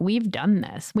say, like, we've done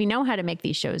this, we know how to make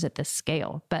these shows at this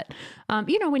scale. But,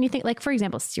 when you think, like, for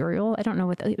example, Serial, I don't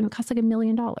know it costs like $1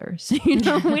 million. We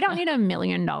don't need $1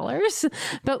 million,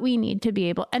 but we need to be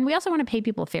able, and we also want to pay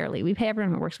people fairly. We pay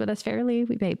everyone who works with us fairly.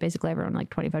 We pay basically everyone like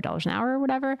 $25 an hour or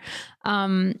whatever.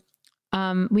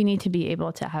 We need to be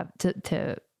able to have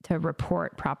to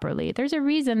report properly. There's a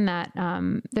reason that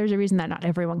not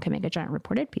everyone can make a giant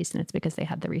reported piece, and it's because they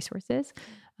have the resources.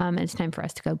 And it's time for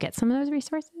us to go get some of those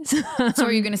resources. So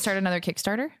are you going to start another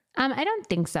Kickstarter? I don't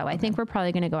think so. I think we're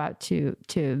probably going to go out to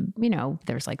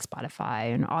there's like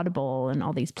Spotify and Audible and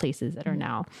all these places that are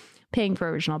now paying for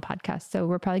original podcasts. So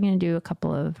we're probably going to do a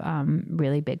couple of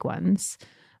really big ones.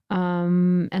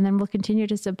 And then we'll continue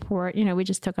to support, we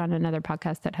just took on another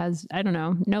podcast that has,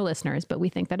 no listeners, but we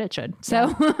think that it should.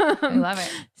 So I love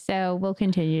it. So we'll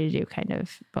continue to do kind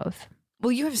of both.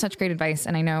 Well, you have such great advice.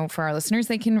 And I know for our listeners,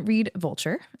 they can read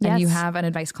Vulture and you have an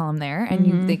advice column there,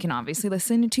 and they can obviously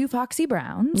listen to Foxy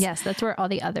Browns. Yes. That's where all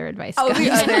the other advice goes.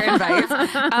 The other advice.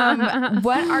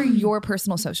 What are your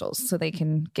personal socials so they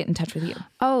can get in touch with you?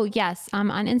 Oh, yes. On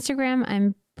Instagram,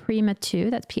 I'm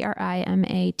Primatoo, that's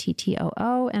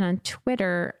Primattoo, and on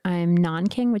Twitter I'm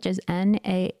Nanking, which is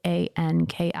Naanking.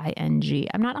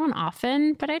 I'm not on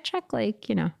often, but I check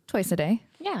twice a day.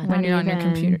 Yeah, when you're on your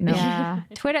computer. No. Yeah,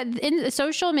 Twitter, in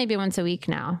social maybe once a week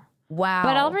now. Wow,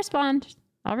 but I'll respond.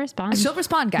 She'll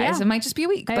respond, guys. Yeah. It might just be a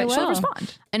week, but she'll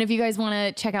respond. And if you guys want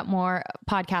to check out more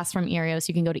podcasts from Earios,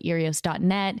 you can go to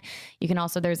earios.net. You can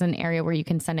also, there's an area where you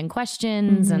can send in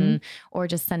questions or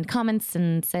just send comments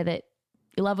and say that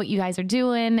you love what you guys are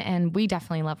doing, and we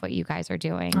definitely love what you guys are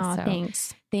doing. Oh, so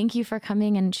thanks. Thank you for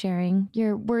coming and sharing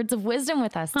your words of wisdom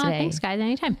with us today. Thanks, guys.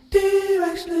 Anytime.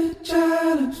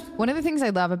 One of the things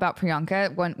I love about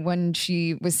Priyanka, when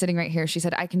she was sitting right here, she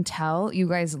said, I can tell you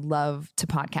guys love to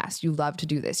podcast. You love to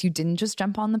do this. You didn't just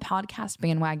jump on the podcast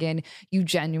bandwagon. You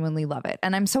genuinely love it.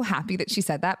 And I'm so happy that she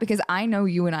said that, because I know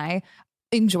you and I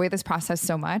enjoy this process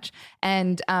so much.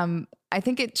 And I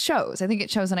think it shows. And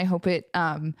I hope it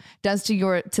does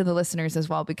to the listeners as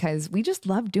well, because we just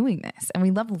love doing this and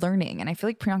we love learning. And I feel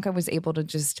like Priyanka was able to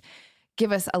just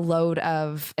give us a load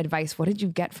of advice. What did you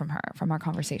get from her, from our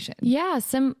conversation? Yeah,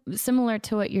 similar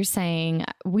to what you're saying.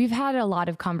 We've had a lot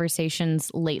of conversations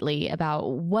lately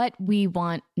about what we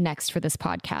want next for this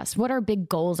podcast, what our big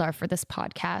goals are for this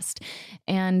podcast.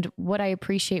 And what I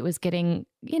appreciate was getting,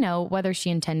 whether she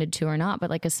intended to or not, but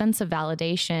like a sense of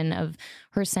validation of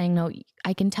her saying, no,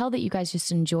 I can tell that you guys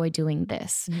just enjoy doing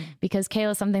this. Because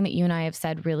Kayla, something that you and I have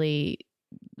said really,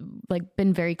 like,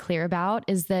 been very clear about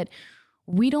is that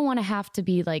we don't want to have to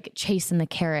be like chasing the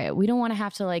carrot. We don't want to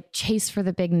have to like chase for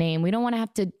the big name. We don't want to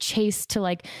have to chase to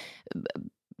like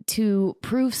to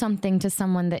prove something to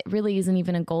someone that really isn't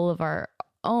even a goal of our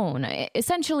own.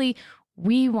 Essentially,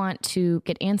 we want to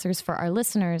get answers for our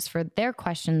listeners for their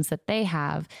questions that they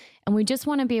have. And we just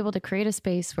want to be able to create a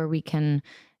space where we can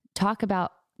talk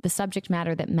about the subject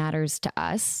matter that matters to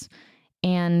us.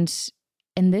 And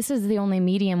this is the only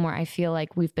medium where I feel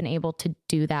like we've been able to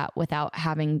do that without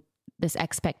having this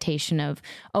expectation of,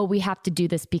 oh, we have to do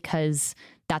this because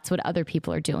that's what other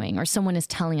people are doing, or someone is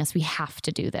telling us we have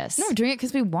to do this. No, we're doing it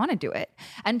because we want to do it.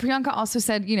 And Priyanka also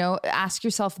said, ask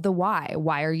yourself the why.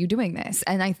 Why are you doing this?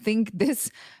 And I think this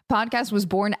podcast was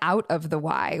born out of the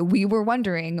why. We were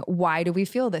wondering, why do we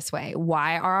feel this way?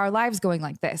 Why are our lives going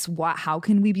like this? How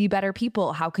can we be better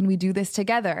people? How can we do this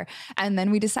together? And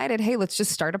then we decided, hey, let's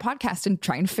just start a podcast and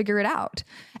try and figure it out.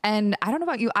 And I don't know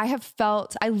about you, I have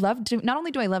felt, not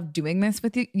only do I love doing this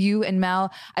with you and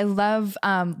Mel, I love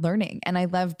learning, and I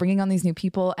love bringing on these new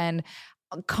people and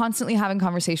constantly having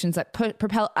conversations that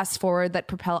propel us forward, that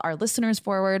propel our listeners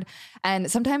forward. And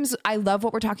sometimes I love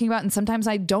what we're talking about, and sometimes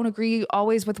I don't agree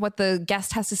always with what the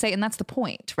guest has to say. And that's the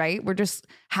point, right? We're just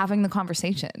having the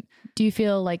conversation. Do you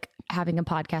feel like having a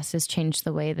podcast has changed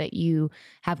the way that you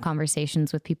have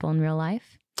conversations with people in real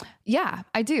life? Yeah,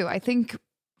 I do. I think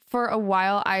for a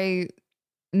while I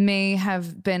may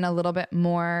have been a little bit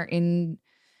more in,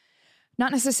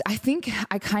 not necessarily, I think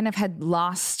I kind of had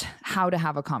lost how to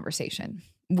have a conversation.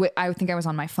 I think I was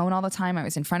on my phone all the time. I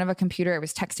was in front of a computer. I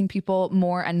was texting people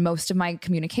more. And most of my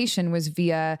communication was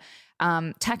via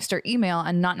text or email,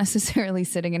 and not necessarily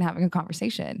sitting and having a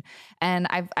conversation. And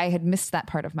I had missed that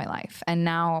part of my life. And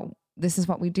now this is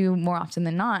what we do more often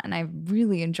than not. And I'm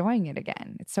really enjoying it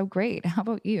again. It's so great. How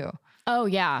about you? Oh,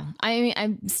 yeah. I mean,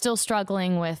 I'm still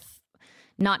struggling with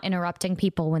not interrupting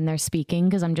people when they're speaking,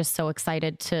 because I'm just so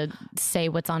excited to say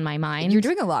what's on my mind. You're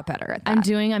doing a lot better at that. I'm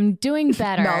doing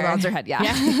better. Mel nods her head. Yeah.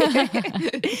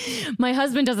 My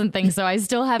husband doesn't think so. I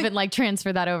still haven't like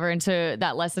transferred that over into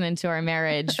that lesson into our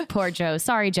marriage. Poor Joe.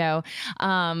 Sorry, Joe.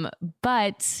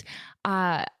 But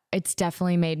it's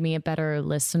definitely made me a better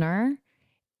listener,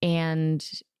 and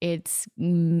it's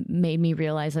made me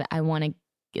realize that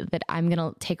that I'm going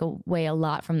to take away a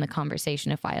lot from the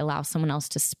conversation if I allow someone else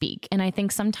to speak. And I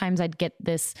think sometimes I'd get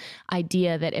this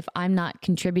idea that if I'm not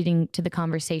contributing to the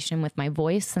conversation with my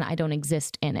voice, then I don't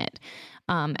exist in it,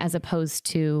 as opposed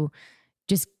to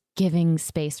just giving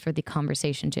space for the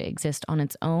conversation to exist on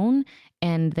its own,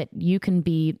 and that you can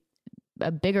be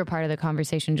a bigger part of the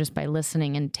conversation just by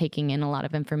listening and taking in a lot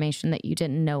of information that you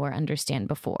didn't know or understand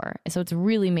before. So it's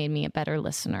really made me a better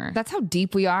listener. That's how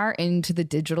deep we are into the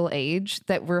digital age,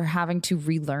 that we're having to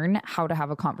relearn how to have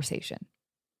a conversation.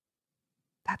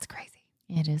 That's crazy.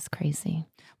 It is crazy.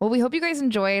 Well, we hope you guys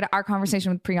enjoyed our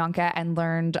conversation with Priyanka and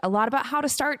learned a lot about how to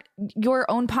start your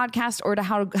own podcast, or to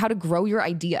how to grow your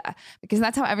idea, because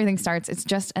that's how everything starts. It's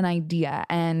just an idea,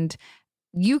 and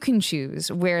you can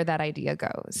choose where that idea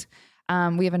goes.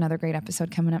 We have another great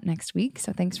episode coming up next week.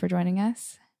 So thanks for joining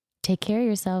us. Take care of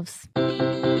yourselves.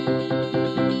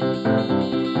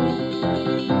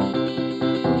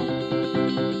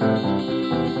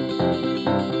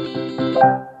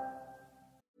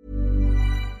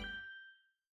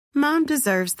 Mom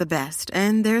deserves the best,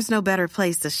 and there's no better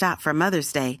place to shop for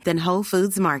Mother's Day than Whole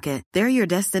Foods Market. They're your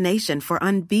destination for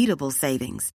unbeatable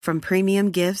savings, from premium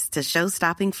gifts to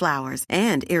show-stopping flowers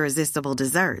and irresistible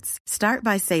desserts. Start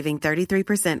by saving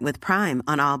 33% with Prime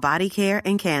on all body care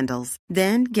and candles.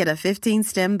 Then get a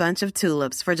 15-stem bunch of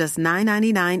tulips for just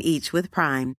 $9.99 each with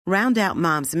Prime. Round out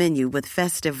Mom's menu with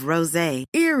festive rosé,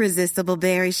 irresistible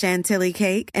berry chantilly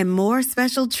cake, and more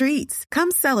special treats.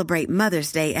 Come celebrate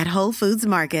Mother's Day at Whole Foods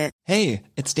Market. Hey,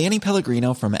 it's Danny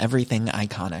Pellegrino from Everything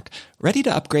Iconic. Ready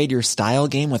to upgrade your style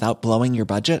game without blowing your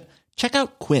budget? Check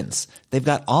out Quince. They've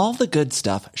got all the good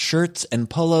stuff, shirts and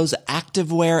polos,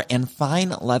 activewear, and fine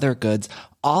leather goods,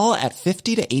 all at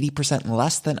 50 to 80%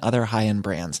 less than other high-end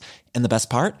brands. And the best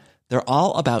part? They're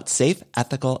all about safe,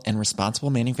 ethical, and responsible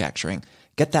manufacturing.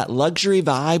 Get that luxury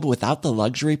vibe without the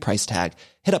luxury price tag.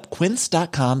 Hit up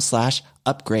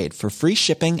quince.com/upgrade for free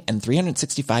shipping and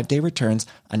 365-day returns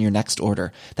on your next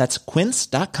order. That's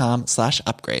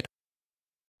quince.com/upgrade.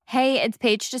 Hey, it's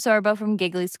Paige DeSorbo from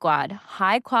Giggly Squad.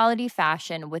 High quality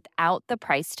fashion without the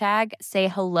price tag. Say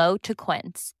hello to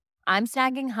Quince. I'm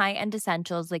snagging high-end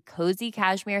essentials like cozy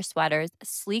cashmere sweaters,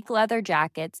 sleek leather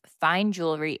jackets, fine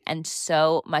jewelry, and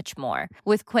so much more.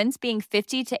 With Quince being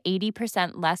 50 to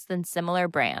 80% less than similar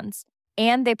brands.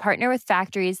 And they partner with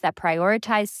factories that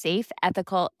prioritize safe,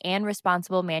 ethical, and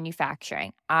responsible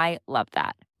manufacturing. I love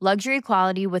that. Luxury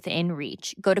quality within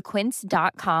reach. Go to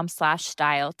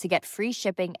quince.com/style to get free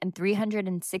shipping and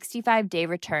 365-day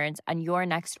returns on your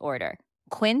next order.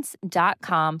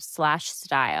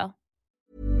 Quince.com/style.